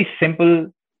 It's a very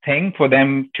simple thing for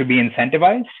them to be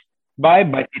incentivized by,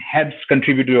 but it helps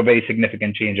contribute to a very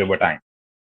significant change over time.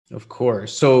 Of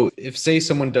course. So if say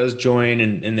someone does join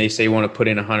and they say want to put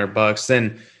in $100,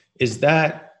 then is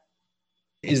that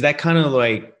kind of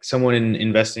like someone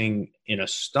investing in a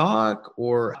stock,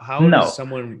 or how does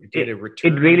someone get a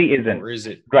return? It really isn't. Or is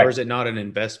it, right. Or is it not an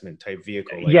investment type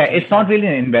vehicle? Like, it's not really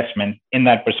an investment in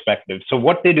that perspective. So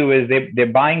what they do is they're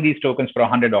buying these tokens for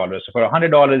 $100. So for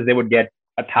 $100, they would get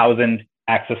 1,000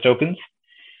 access tokens.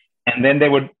 And then they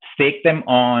would stake them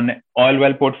on oil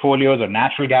well portfolios or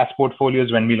natural gas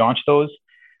portfolios when we launch those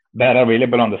that are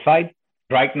available on the site.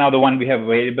 Right now, the one we have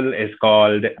available is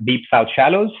called Deep South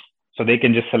Shallows. So they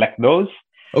can just select those.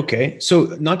 Okay.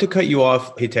 So not to cut you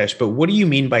off, Hitesh, but what do you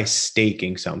mean by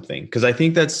staking something? Because I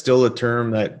think that's still a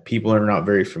term that people are not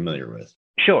very familiar with.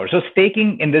 Sure. So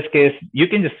staking, in this case, you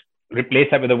can just replace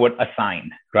that with the word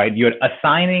assign, right? You're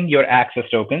assigning your access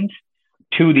tokens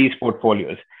to these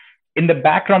portfolios. In the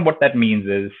background, what that means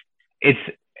is it's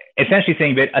essentially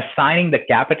saying we're assigning the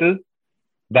capital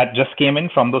that just came in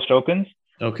from those tokens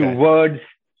towards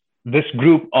this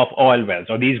group of oil wells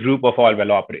or these group of oil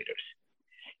well operators.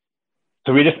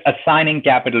 So we're just assigning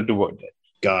capital towards it.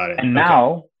 Got it. And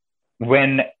now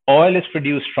when oil is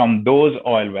produced from those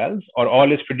oil wells or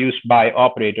oil is produced by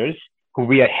operators who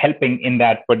we are helping in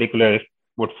that particular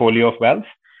portfolio of wells,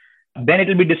 then it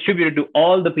will be distributed to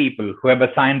all the people who have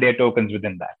assigned their tokens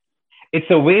within that. It's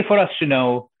a way for us to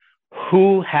know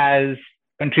who has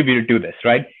contributed to this,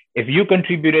 right? If you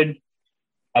contributed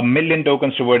 1 million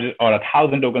tokens towards it or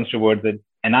 1,000 tokens towards it,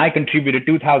 and I contributed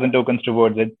 2,000 tokens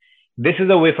towards it, this is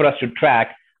a way for us to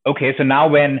track, okay, so now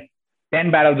when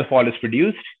 10 barrels of oil is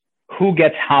produced, who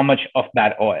gets how much of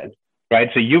that oil, right?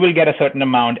 So you will get a certain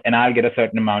amount and I'll get a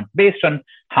certain amount based on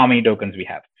how many tokens we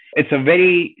have. It's a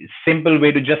very simple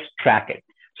way to just track it.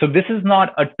 So this is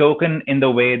not a token in the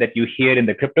way that you hear in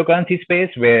the cryptocurrency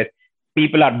space where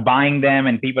people are buying them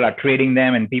and people are trading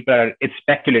them and it's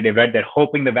speculative, right? They're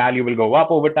hoping the value will go up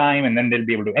over time and then they'll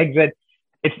be able to exit.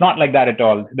 It's not like that at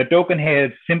all. The token here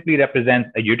simply represents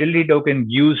a utility token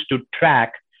used to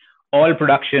track oil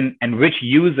production and which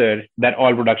user that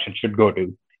oil production should go to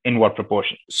in what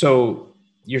proportion. So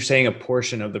you're saying a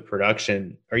portion of the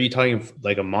production, are you talking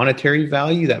like a monetary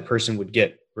value that person would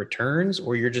get returns,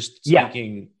 or you're just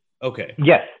speaking? Yeah. Okay.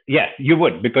 Yes, you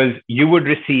would, because you would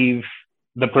receive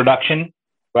the production,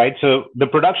 right? So the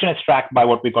production is tracked by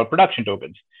what we call production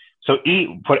tokens. So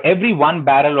for every 1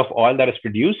 barrel of oil that is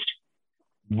produced,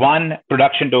 1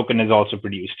 production token is also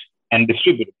produced and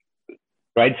distributed,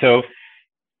 right? So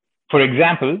for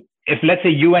example, if let's say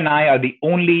you and I are the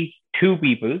only 2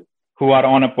 people who are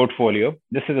on a portfolio,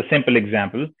 this is a simple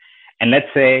example. And let's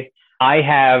say I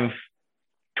have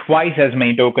twice as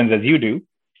many tokens as you do,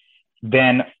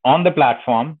 then on the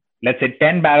platform, let's say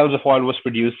 10 barrels of oil was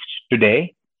produced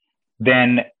today,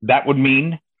 then that would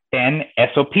mean 10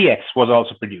 SOPX was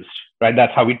also produced, right?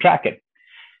 That's how we track it.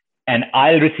 And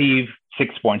I'll receive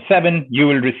 6.7, you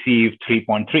will receive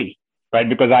 3.3, right?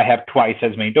 Because I have twice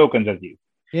as many tokens as you.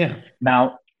 Yeah.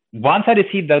 Now, once I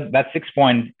receive that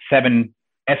 6.7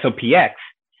 SOPX,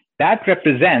 that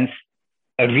represents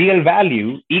a real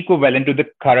value equivalent to the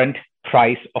current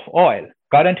price of oil,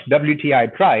 current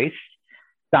WTI price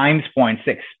times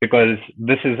 0.6, because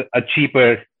this is a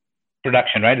cheaper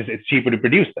production, right? It's cheaper to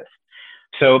produce this.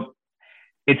 So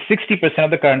it's 60%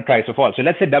 of the current price of oil. So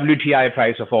let's say WTI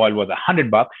price of oil was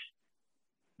 $100,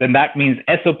 then that means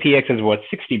SOPX is worth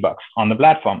 $60 on the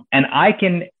platform. And I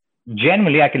can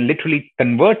literally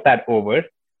convert that over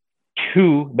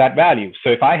to that value. So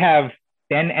if I have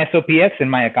 10 SOPX in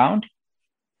my account,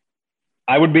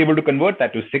 I would be able to convert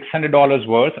that to $600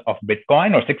 worth of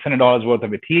Bitcoin, or $600 worth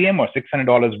of Ethereum, or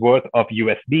 $600 worth of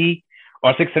USD,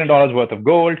 or $600 worth of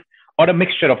gold, or a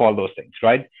mixture of all those things,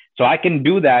 right? So I can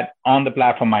do that on the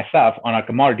platform myself on our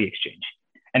commodity exchange.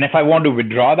 And if I want to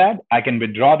withdraw that, I can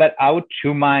withdraw that out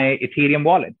to my Ethereum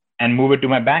wallet and move it to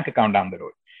my bank account down the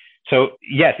road. So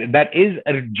yes, that is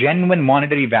a genuine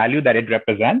monetary value that it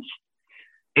represents.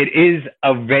 It is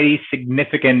a very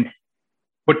significant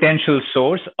potential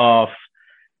source of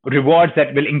rewards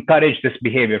that will encourage this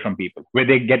behavior from people, where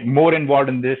they get more involved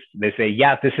in this. They say,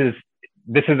 yeah, this is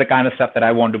the kind of stuff that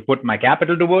I want to put my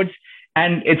capital towards.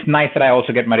 And it's nice that I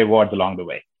also get my rewards along the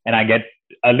way. And I get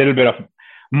a little bit of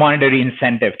monetary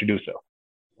incentive to do so.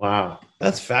 Wow.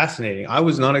 That's fascinating. I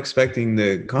was not expecting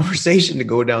the conversation to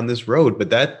go down this road, but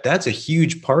that's a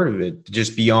huge part of it,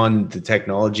 just beyond the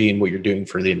technology and what you're doing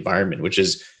for the environment, which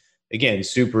is, again,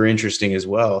 super interesting as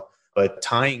well. But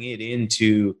tying it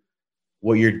into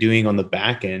what you're doing on the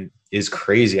back end is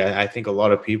crazy. I think a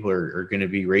lot of people are going to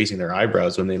be raising their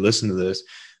eyebrows when they listen to this.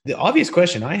 The obvious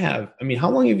question I have, I mean, how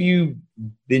long have you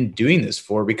been doing this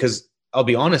for? Because I'll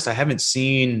be honest, I haven't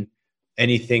seen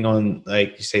anything on,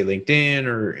 like you say, LinkedIn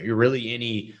or really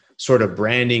any sort of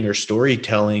branding or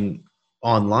storytelling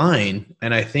online.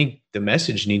 And I think the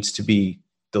message needs to be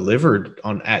delivered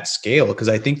at scale, because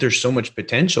I think there's so much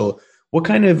potential. What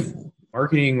kind of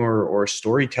marketing or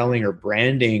storytelling or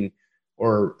branding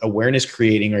or awareness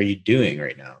creating are you doing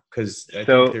right now? Because I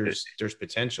think there's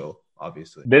potential,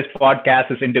 obviously. This podcast,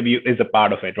 this interview is a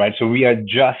part of it, right? So we are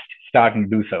just starting to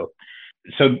do so.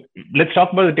 So let's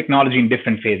talk about the technology in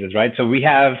different phases, right? So we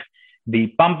have the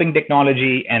pumping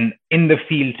technology and in the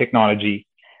field technology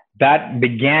that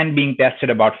began being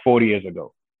tested about 4 years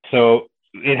ago. So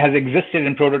it has existed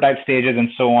in prototype stages and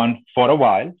so on for a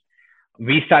while.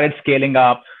 We started scaling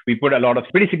up. We put a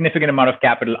pretty significant amount of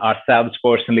capital ourselves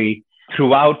personally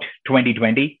throughout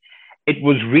 2020. It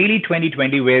was really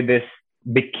 2020 where this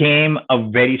became a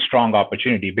very strong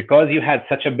opportunity, because you had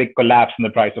such a big collapse in the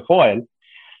price of oil.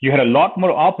 You had a lot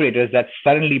more operators that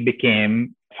suddenly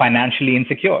became financially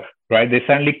insecure, right? They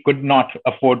suddenly could not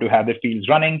afford to have their fields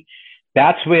running.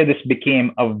 That's where this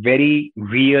became a very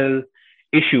real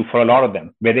issue for a lot of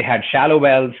them, where they had shallow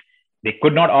wells. They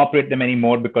could not operate them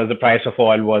anymore because the price of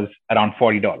oil was around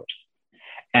 $40.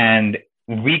 And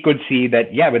we could see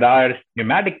that, yeah, with our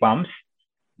pneumatic pumps,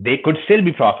 they could still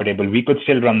be profitable. We could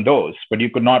still run those, but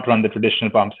you could not run the traditional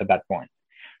pumps at that point.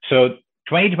 So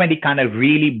 2020 kind of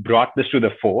really brought this to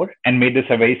the fore and made this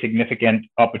a very significant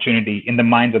opportunity in the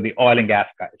minds of the oil and gas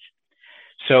guys.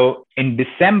 So in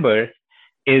December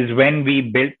is when we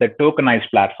built the tokenized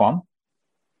platform,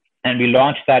 and we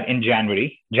launched that in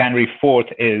January. January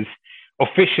 4th is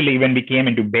officially when we came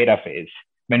into beta phase.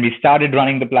 when we started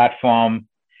running the platform,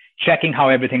 checking how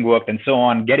everything worked and so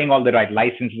on, getting all the right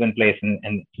licenses in place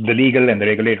and the legal and the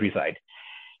regulatory side.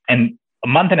 And a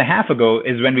month and a half ago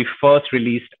is when we first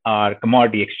released our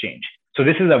commodity exchange. So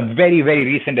this is a very, very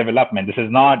recent development. This is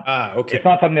not, it's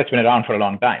not something that's been around for a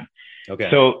long time. Okay.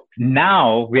 So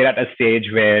now we're at a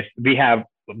stage where we have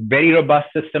very robust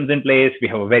systems in place. We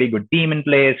have a very good team in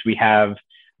place. We have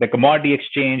the commodity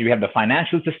exchange. We have the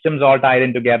financial systems all tied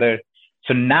in together.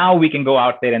 So now we can go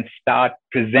out there and start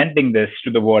presenting this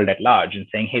to the world at large and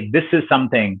saying, hey, this is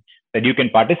something that you can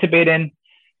participate in.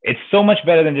 It's so much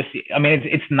better than just, I mean,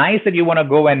 it's nice that you want to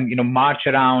go and, you know, march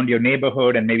around your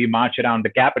neighborhood and maybe march around the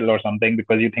Capitol or something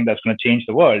because you think that's going to change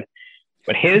the world.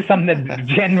 But here's something that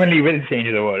genuinely will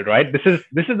change the world, right? This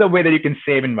is the way that you can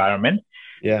save environment.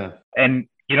 Yeah. And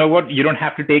you know what? You don't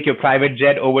have to take your private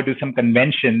jet over to some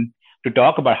convention to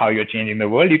talk about how you're changing the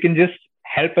world. You can just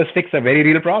help us fix a very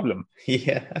real problem.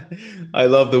 Yeah. I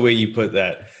love the way you put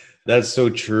that. That's so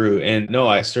true. And no,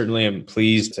 I certainly am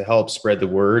pleased to help spread the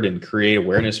word and create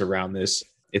awareness around this.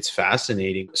 It's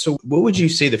fascinating. So what would you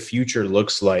say the future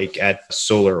looks like at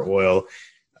Solar Oil?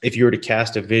 If you were to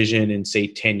cast a vision in, say,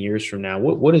 10 years from now,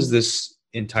 what does this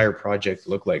entire project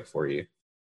look like for you?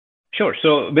 Sure.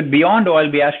 So with Beyond Oil,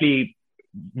 we actually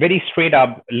very straight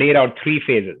up laid out 3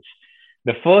 phases.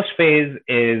 The first phase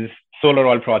is Solar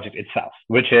Oil project itself,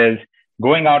 which is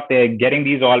going out there, getting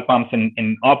these oil pumps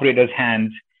in operators'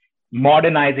 hands,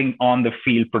 modernizing on the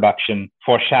field production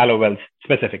for shallow wells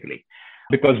specifically.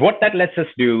 Because what that lets us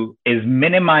do is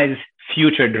minimize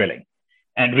future drilling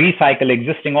and recycle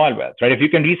existing oil wells, right? If you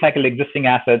can recycle existing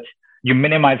assets, you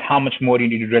minimize how much more you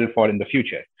need to drill for in the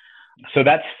future. So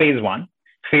that's phase 1.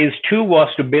 Phase 2 was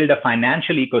to build a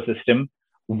financial ecosystem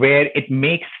where it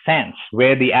makes sense,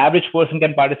 where the average person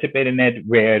can participate in it,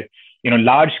 where, you know,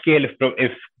 large scale,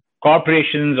 if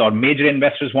corporations or major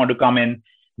investors want to come in,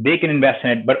 they can invest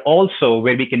in it, but also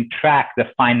where we can track the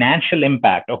financial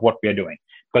impact of what we are doing.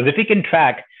 Because if we can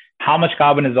track how much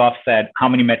carbon is offset, how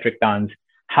many metric tons,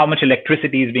 how much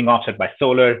electricity is being offset by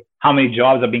solar, how many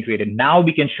jobs are being created, now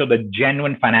we can show the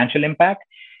genuine financial impact.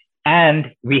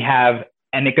 And we have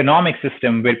an economic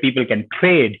system where people can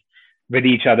trade with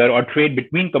each other or trade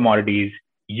between commodities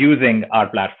using our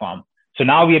platform. So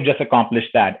now we have just accomplished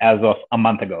that as of a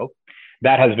month ago.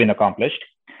 That has been accomplished.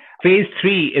 Phase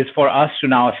 3 is for us to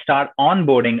now start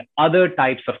onboarding other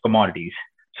types of commodities.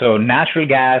 So natural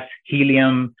gas,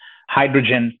 helium,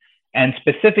 hydrogen, and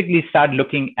specifically start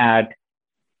looking at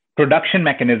production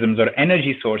mechanisms or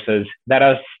energy sources that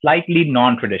are slightly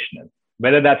non-traditional,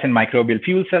 whether that's in microbial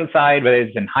fuel cell side, whether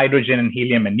it's in hydrogen and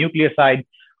helium and nuclear side.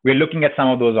 We're looking at some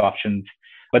of those options,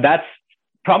 but that's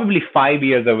probably 5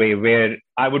 years away where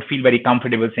I would feel very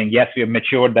comfortable saying, yes, we have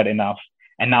matured that enough.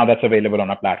 And now that's available on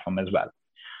our platform as well.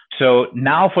 So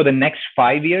now for the next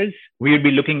 5 years, we will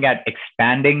be looking at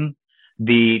expanding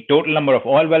the total number of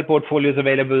oil well portfolios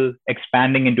available,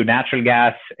 expanding into natural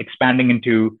gas, expanding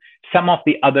into some of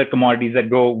the other commodities that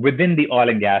go within the oil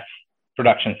and gas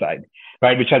production side,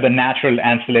 right? Which are the natural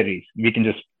ancillaries we can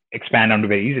just expand onto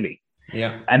very easily.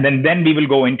 Yeah. And then we will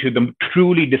go into the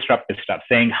truly disruptive stuff,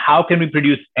 saying how can we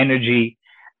produce energy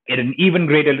at an even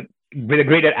greater, with a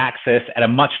greater access at a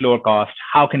much lower cost?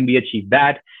 How can we achieve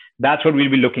that? That's what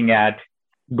we'll be looking at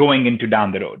going into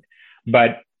down the road.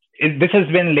 But this has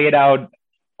been laid out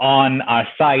on our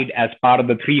site as part of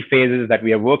the 3 phases that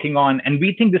we are working on. And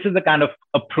we think this is the kind of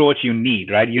approach you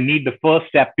need, right? You need the first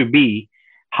step to be,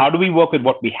 how do we work with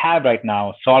what we have right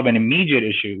now, solve an immediate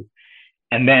issue?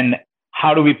 And then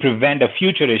how do we prevent a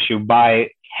future issue by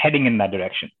heading in that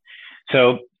direction?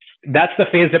 So that's the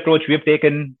phased approach we have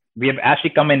taken. We have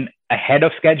actually come in ahead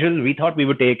of schedule. We thought we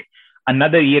would take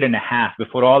another 1.5 years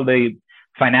before all the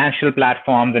financial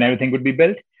platforms and everything would be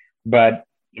built. But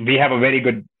we have a very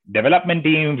good development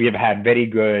team. We have had very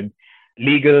good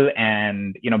legal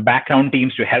and, you know, background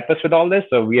teams to help us with all this.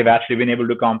 So we have actually been able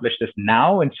to accomplish this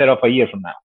now instead of a year from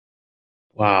now.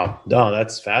 Wow. No,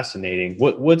 that's fascinating.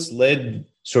 What's led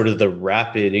sort of the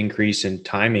rapid increase in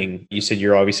timing? You said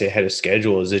you're obviously ahead of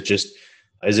schedule. Is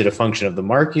it a function of the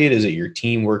market? Is it your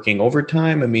team working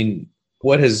overtime? I mean,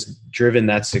 what has driven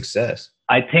that success?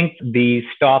 I think the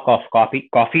stock of coffee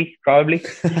probably.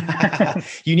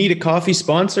 You need a coffee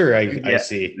sponsor, I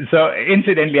see. So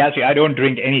incidentally, actually, I don't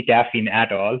drink any caffeine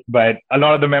at all, but a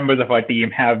lot of the members of our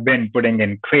team have been putting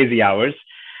in crazy hours.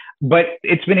 But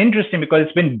it's been interesting because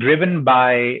it's been driven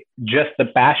by just the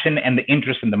passion and the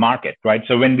interest in the market, right?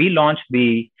 So when we launched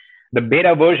the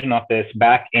beta version of this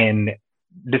back in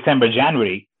December,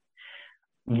 January,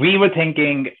 we were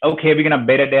thinking, okay, we're going to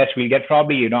beta test. We'll get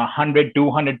probably, 100,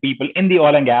 200 people in the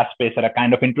oil and gas space that are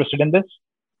kind of interested in this.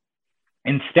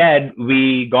 Instead,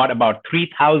 we got about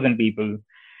 3,000 people,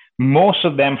 most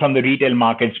of them from the retail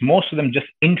markets, most of them just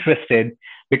interested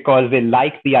because they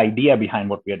like the idea behind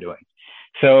what we are doing.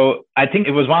 So I think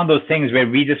it was one of those things where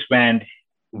we just went,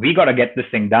 we got to get this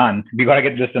thing done. We got to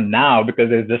get this done now because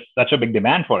there's just such a big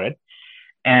demand for it.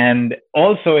 And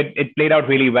also it played out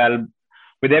really well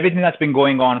with everything that's been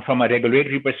going on from a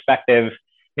regulatory perspective.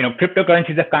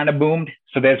 Cryptocurrencies have kind of boomed.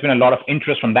 So there's been a lot of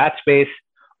interest from that space.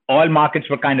 All markets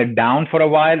were kind of down for a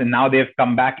while and now they've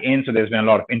come back in. So there's been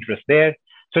a lot of interest there.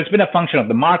 So it's been a function of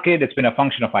the market. It's been a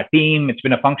function of our team. It's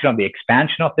been a function of the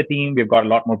expansion of the team. We've got a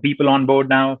lot more people on board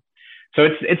now. So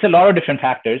it's a lot of different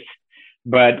factors,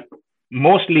 but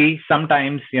mostly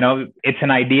sometimes, it's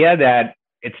an idea that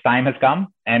its time has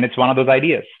come and it's one of those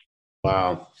ideas.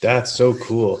 Wow. That's so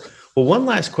cool. Well, one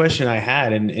last question I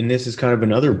had, and this is kind of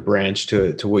another branch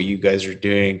to what you guys are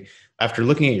doing. After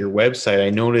looking at your website, I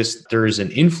noticed there is an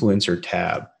influencer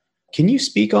tab. Can you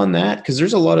speak on that? Because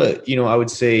there's a lot of, I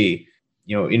would say,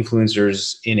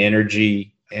 influencers in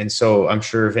energy. And so I'm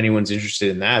sure if anyone's interested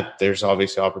in that, there's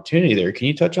obviously opportunity there. Can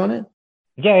you touch on it?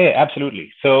 Yeah,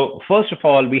 absolutely. So first of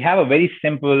all, we have a very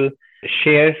simple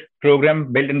share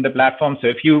program built into the platform. So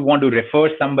if you want to refer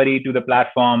somebody to the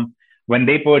platform, when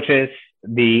they purchase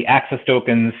the access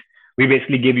tokens, we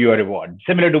basically give you a reward,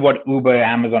 similar to what Uber,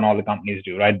 Amazon, all the companies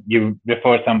do, right? You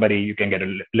refer somebody, you can get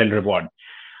a little reward.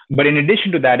 But in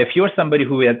addition to that, if you're somebody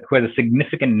who has a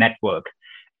significant network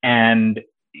and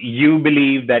you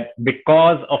believe that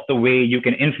because of the way you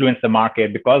can influence the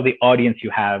market, because of the audience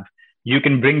you have, you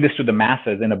can bring this to the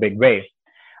masses in a big way,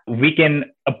 we can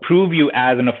approve you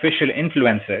as an official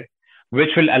influencer, which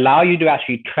will allow you to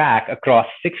actually track across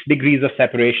 6 degrees of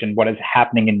separation what is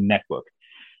happening in the network.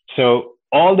 So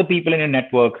all the people in your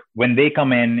network, when they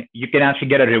come in, you can actually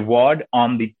get a reward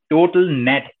on the total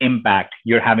net impact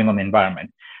you're having on the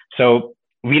environment. So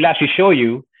we'll actually show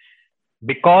you,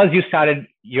 because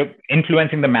you're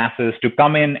influencing the masses to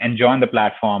come in and join the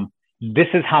platform, this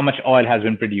is how much oil has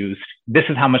been produced. This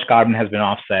is how much carbon has been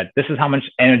offset. This is how much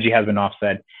energy has been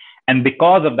offset. And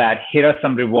because of that, here are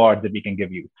some rewards that we can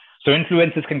give you. So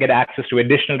influencers can get access to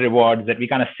additional rewards that we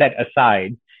kind of set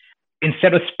aside.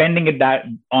 Instead of spending it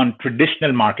on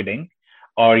traditional marketing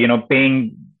or,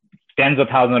 paying tens of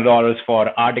thousands of dollars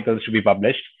for articles to be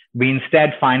published, we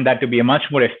instead find that to be a much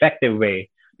more effective way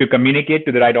to communicate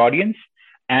to the right audience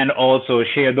and also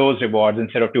share those rewards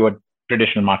instead of to a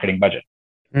traditional marketing budget.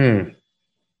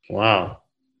 Wow.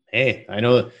 Hey,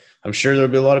 I'm sure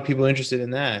there'll be a lot of people interested in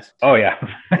that. Oh, yeah.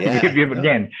 We've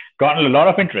again gotten a lot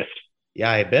of interest. Yeah,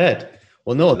 I bet.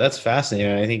 Well, no, that's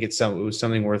fascinating. I think it was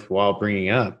something worthwhile bringing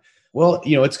up. Well,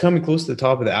 it's coming close to the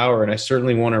top of the hour, and I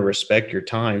certainly want to respect your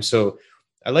time. So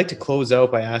I'd like to close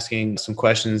out by asking some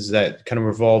questions that kind of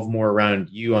revolve more around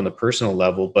you on the personal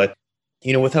level. But,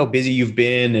 with how busy you've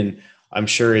been, and I'm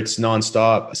sure it's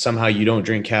nonstop, somehow you don't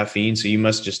drink caffeine, so you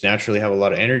must just naturally have a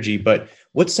lot of energy. But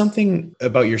what's something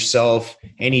about yourself,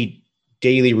 any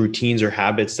daily routines or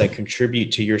habits that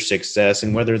contribute to your success,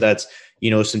 and whether that's,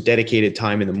 some dedicated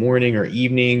time in the morning or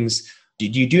evenings? Do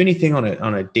you do anything on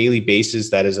a daily basis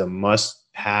that is a must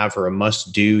have or a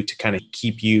must do to kind of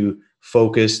keep you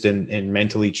focused and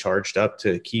mentally charged up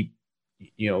to keep,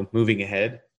 moving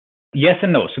ahead? Yes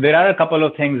and no. So there are a couple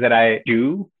of things that I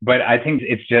do, but I think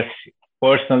it's just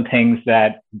personal things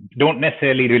that don't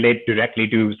necessarily relate directly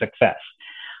to success.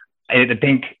 I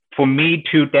think for me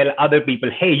to tell other people,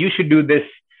 hey, you should do this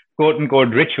quote unquote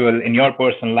ritual in your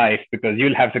personal life because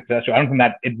you'll have success, I don't think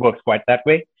that it works quite that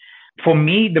way. For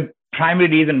me, the primary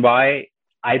reason why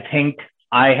I think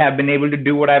I have been able to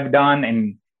do what I've done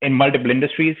in multiple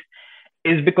industries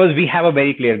is because we have a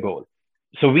very clear goal.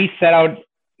 So we set out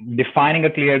defining a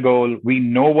clear goal. We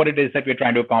know what it is that we're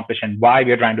trying to accomplish and why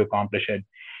we're trying to accomplish it.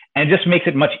 And it just makes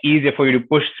it much easier for you to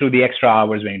push through the extra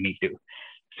hours when you need to.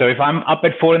 So if I'm up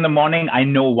at 4 a.m, I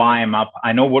know why I'm up.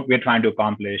 I know what we're trying to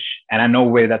accomplish and I know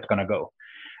where that's going to go.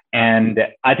 And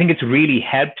I think it's really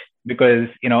helped because,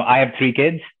 I have 3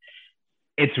 kids.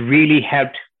 It's really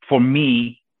helped for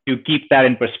me to keep that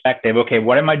in perspective. Okay,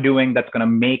 what am I doing that's going to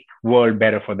make the world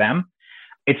better for them?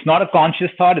 It's not a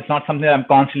conscious thought. It's not something that I'm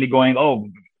constantly going,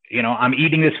 I'm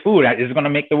eating this food. Is it going to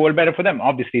make the world better for them?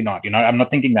 Obviously not. I'm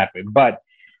not thinking that way. But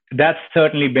that's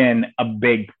certainly been a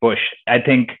big push. I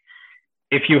think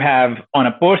if you have, on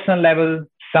a personal level,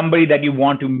 somebody that you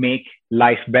want to make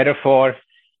life better for,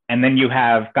 and then you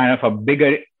have kind of a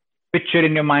bigger picture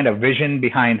in your mind, a vision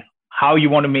behind how you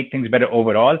want to make things better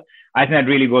overall, I think that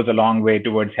really goes a long way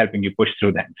towards helping you push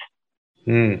through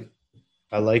things.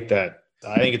 I like that.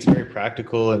 I think it's very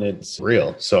practical and it's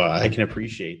real. So I can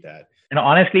appreciate that.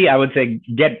 Honestly, I would say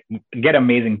get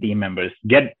amazing team members.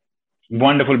 Get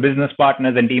wonderful business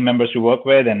partners and team members to work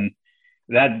with. And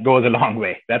that goes a long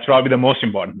way. That's probably the most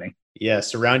important thing. Yeah.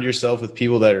 Surround yourself with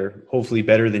people that are hopefully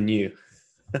better than you.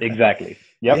 Exactly.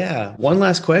 Yep. Yeah. One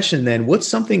last question then. What's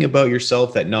something about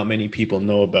yourself that not many people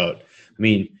know about? I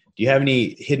mean, do you have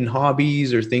any hidden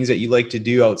hobbies or things that you like to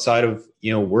do outside of,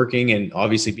 working and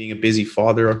obviously being a busy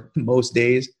father most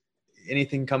days?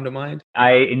 Anything come to mind?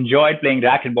 I enjoyed playing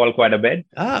racquetball quite a bit.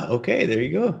 Okay. There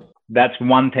you go. That's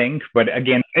one thing. But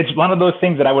again, it's one of those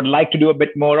things that I would like to do a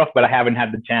bit more of, but I haven't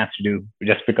had the chance to do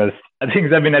just because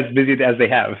things have been as busy as they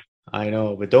have. I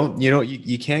know, but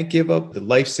you can't give up the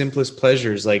life's simplest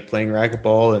pleasures like playing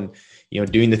racquetball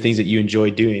and, doing the things that you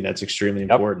enjoy doing. That's extremely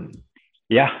important.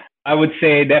 Yeah, I would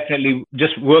say definitely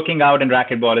just working out and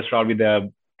racquetball is probably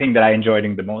the thing that I enjoy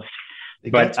doing the most.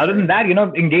 But other than that,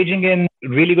 engaging in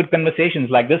really good conversations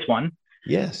like this one.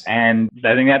 Yes. And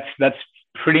I think that's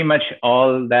pretty much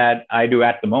all that I do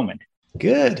at the moment.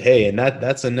 Good. Hey, and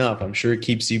that's enough. I'm sure it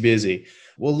keeps you busy.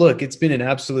 Well, look, it's been an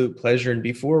absolute pleasure. And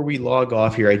before we log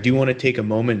off here, I do want to take a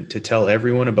moment to tell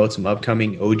everyone about some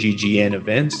upcoming OGGN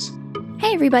events.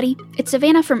 Hey everybody, it's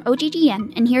Savannah from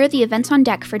OGGN, and here are the events on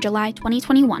deck for July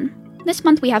 2021. This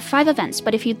month we have 5 events,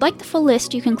 but if you'd like the full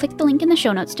list, you can click the link in the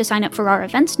show notes to sign up for our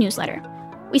events newsletter.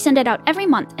 We send it out every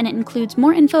month, and it includes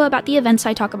more info about the events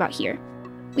I talk about here.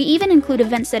 We even include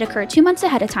events that occur 2 months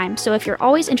ahead of time, so if you're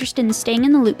always interested in staying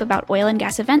in the loop about oil and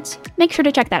gas events, make sure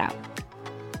to check that out.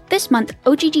 This month,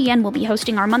 OGGN will be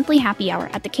hosting our monthly happy hour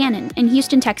at the Cannon in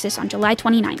Houston, Texas on July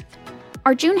 29th.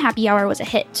 Our June happy hour was a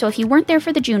hit, so if you weren't there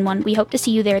for the June one, we hope to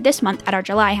see you there this month at our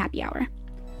July happy hour.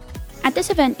 At this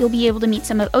event, you'll be able to meet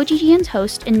some of OGGN's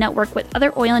hosts and network with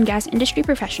other oil and gas industry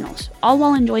professionals, all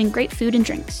while enjoying great food and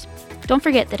drinks. Don't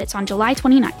forget that it's on July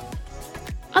 29th.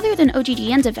 Other than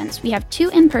OGGN's events, we have 2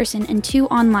 in-person and 2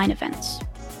 online events.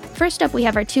 First up, we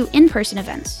have our 2 in-person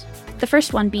events. The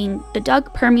first one being the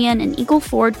Doug, Permian, and Eagle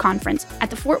Ford Conference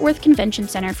at the Fort Worth Convention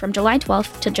Center from July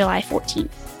 12th to July 14th.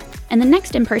 And the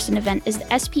next in-person event is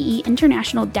the SPE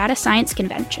International Data Science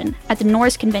Convention at the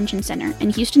Norris Convention Center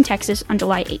in Houston, Texas on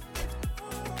July 8th.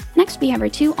 Next, we have our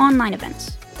 2 online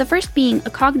events. The first being a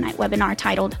Cognite webinar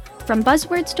titled From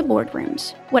Buzzwords to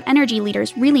Boardrooms, What Energy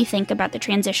Leaders Really Think About the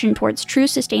Transition Towards True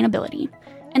Sustainability.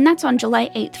 And that's on July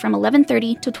 8th from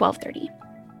 11:30 to 12:30.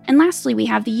 And lastly, we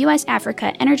have the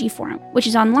US-Africa Energy Forum, which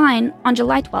is online on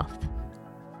July 12th.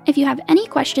 If you have any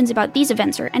questions about these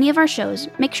events or any of our shows,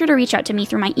 make sure to reach out to me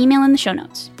through my email in the show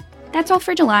notes. That's all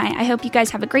for July. I hope you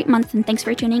guys have a great month, and thanks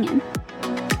for tuning in.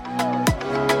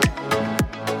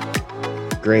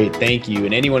 Great, thank you.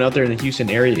 And anyone out there in the Houston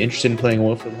area interested in playing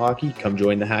oilfield hockey, come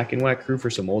join the Hack and Whack crew for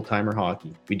some old-timer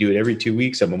hockey. We do it every 2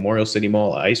 weeks at Memorial City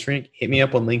Mall Ice Rink. Hit me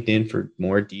up on LinkedIn for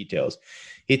more details.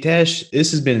 Hitesh,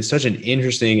 this has been such an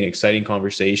interesting and exciting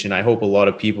conversation. I hope a lot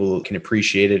of people can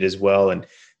appreciate it as well and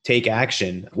take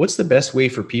action. What's the best way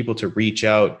for people to reach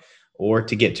out or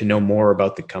to get to know more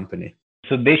about the company?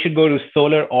 So they should go to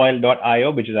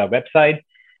solaroil.io, which is our website.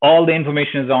 All the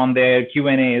information is on there.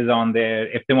 Q&A is on there.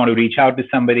 If they want to reach out to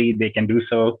somebody, they can do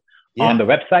so on the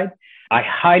website. I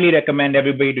highly recommend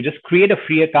everybody to just create a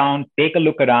free account, take a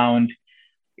look around,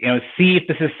 see if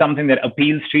this is something that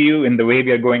appeals to you in the way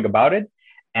we are going about it.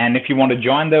 And if you want to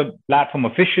join the platform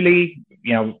officially,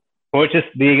 purchase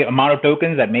the amount of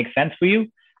tokens that makes sense for you,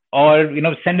 or,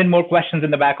 send in more questions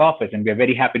in the back office, and we're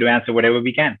very happy to answer whatever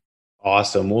we can.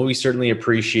 Awesome. Well, we certainly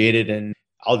appreciate it. And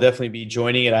I'll definitely be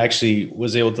joining it. I actually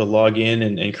was able to log in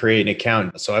and create an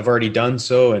account. So I've already done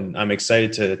so, and I'm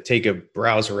excited to take a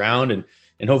browse around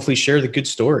and hopefully share the good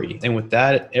story. And with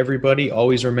that, everybody,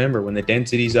 always remember, when the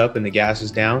density's up and the gas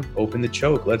is down, open the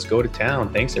choke. Let's go to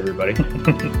town. Thanks, everybody.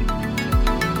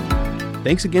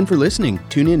 Thanks again for listening.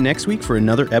 Tune in next week for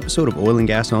another episode of Oil and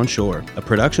Gas Onshore, a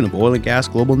production of Oil and Gas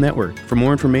Global Network. For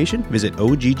more information, visit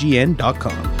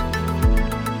oggn.com.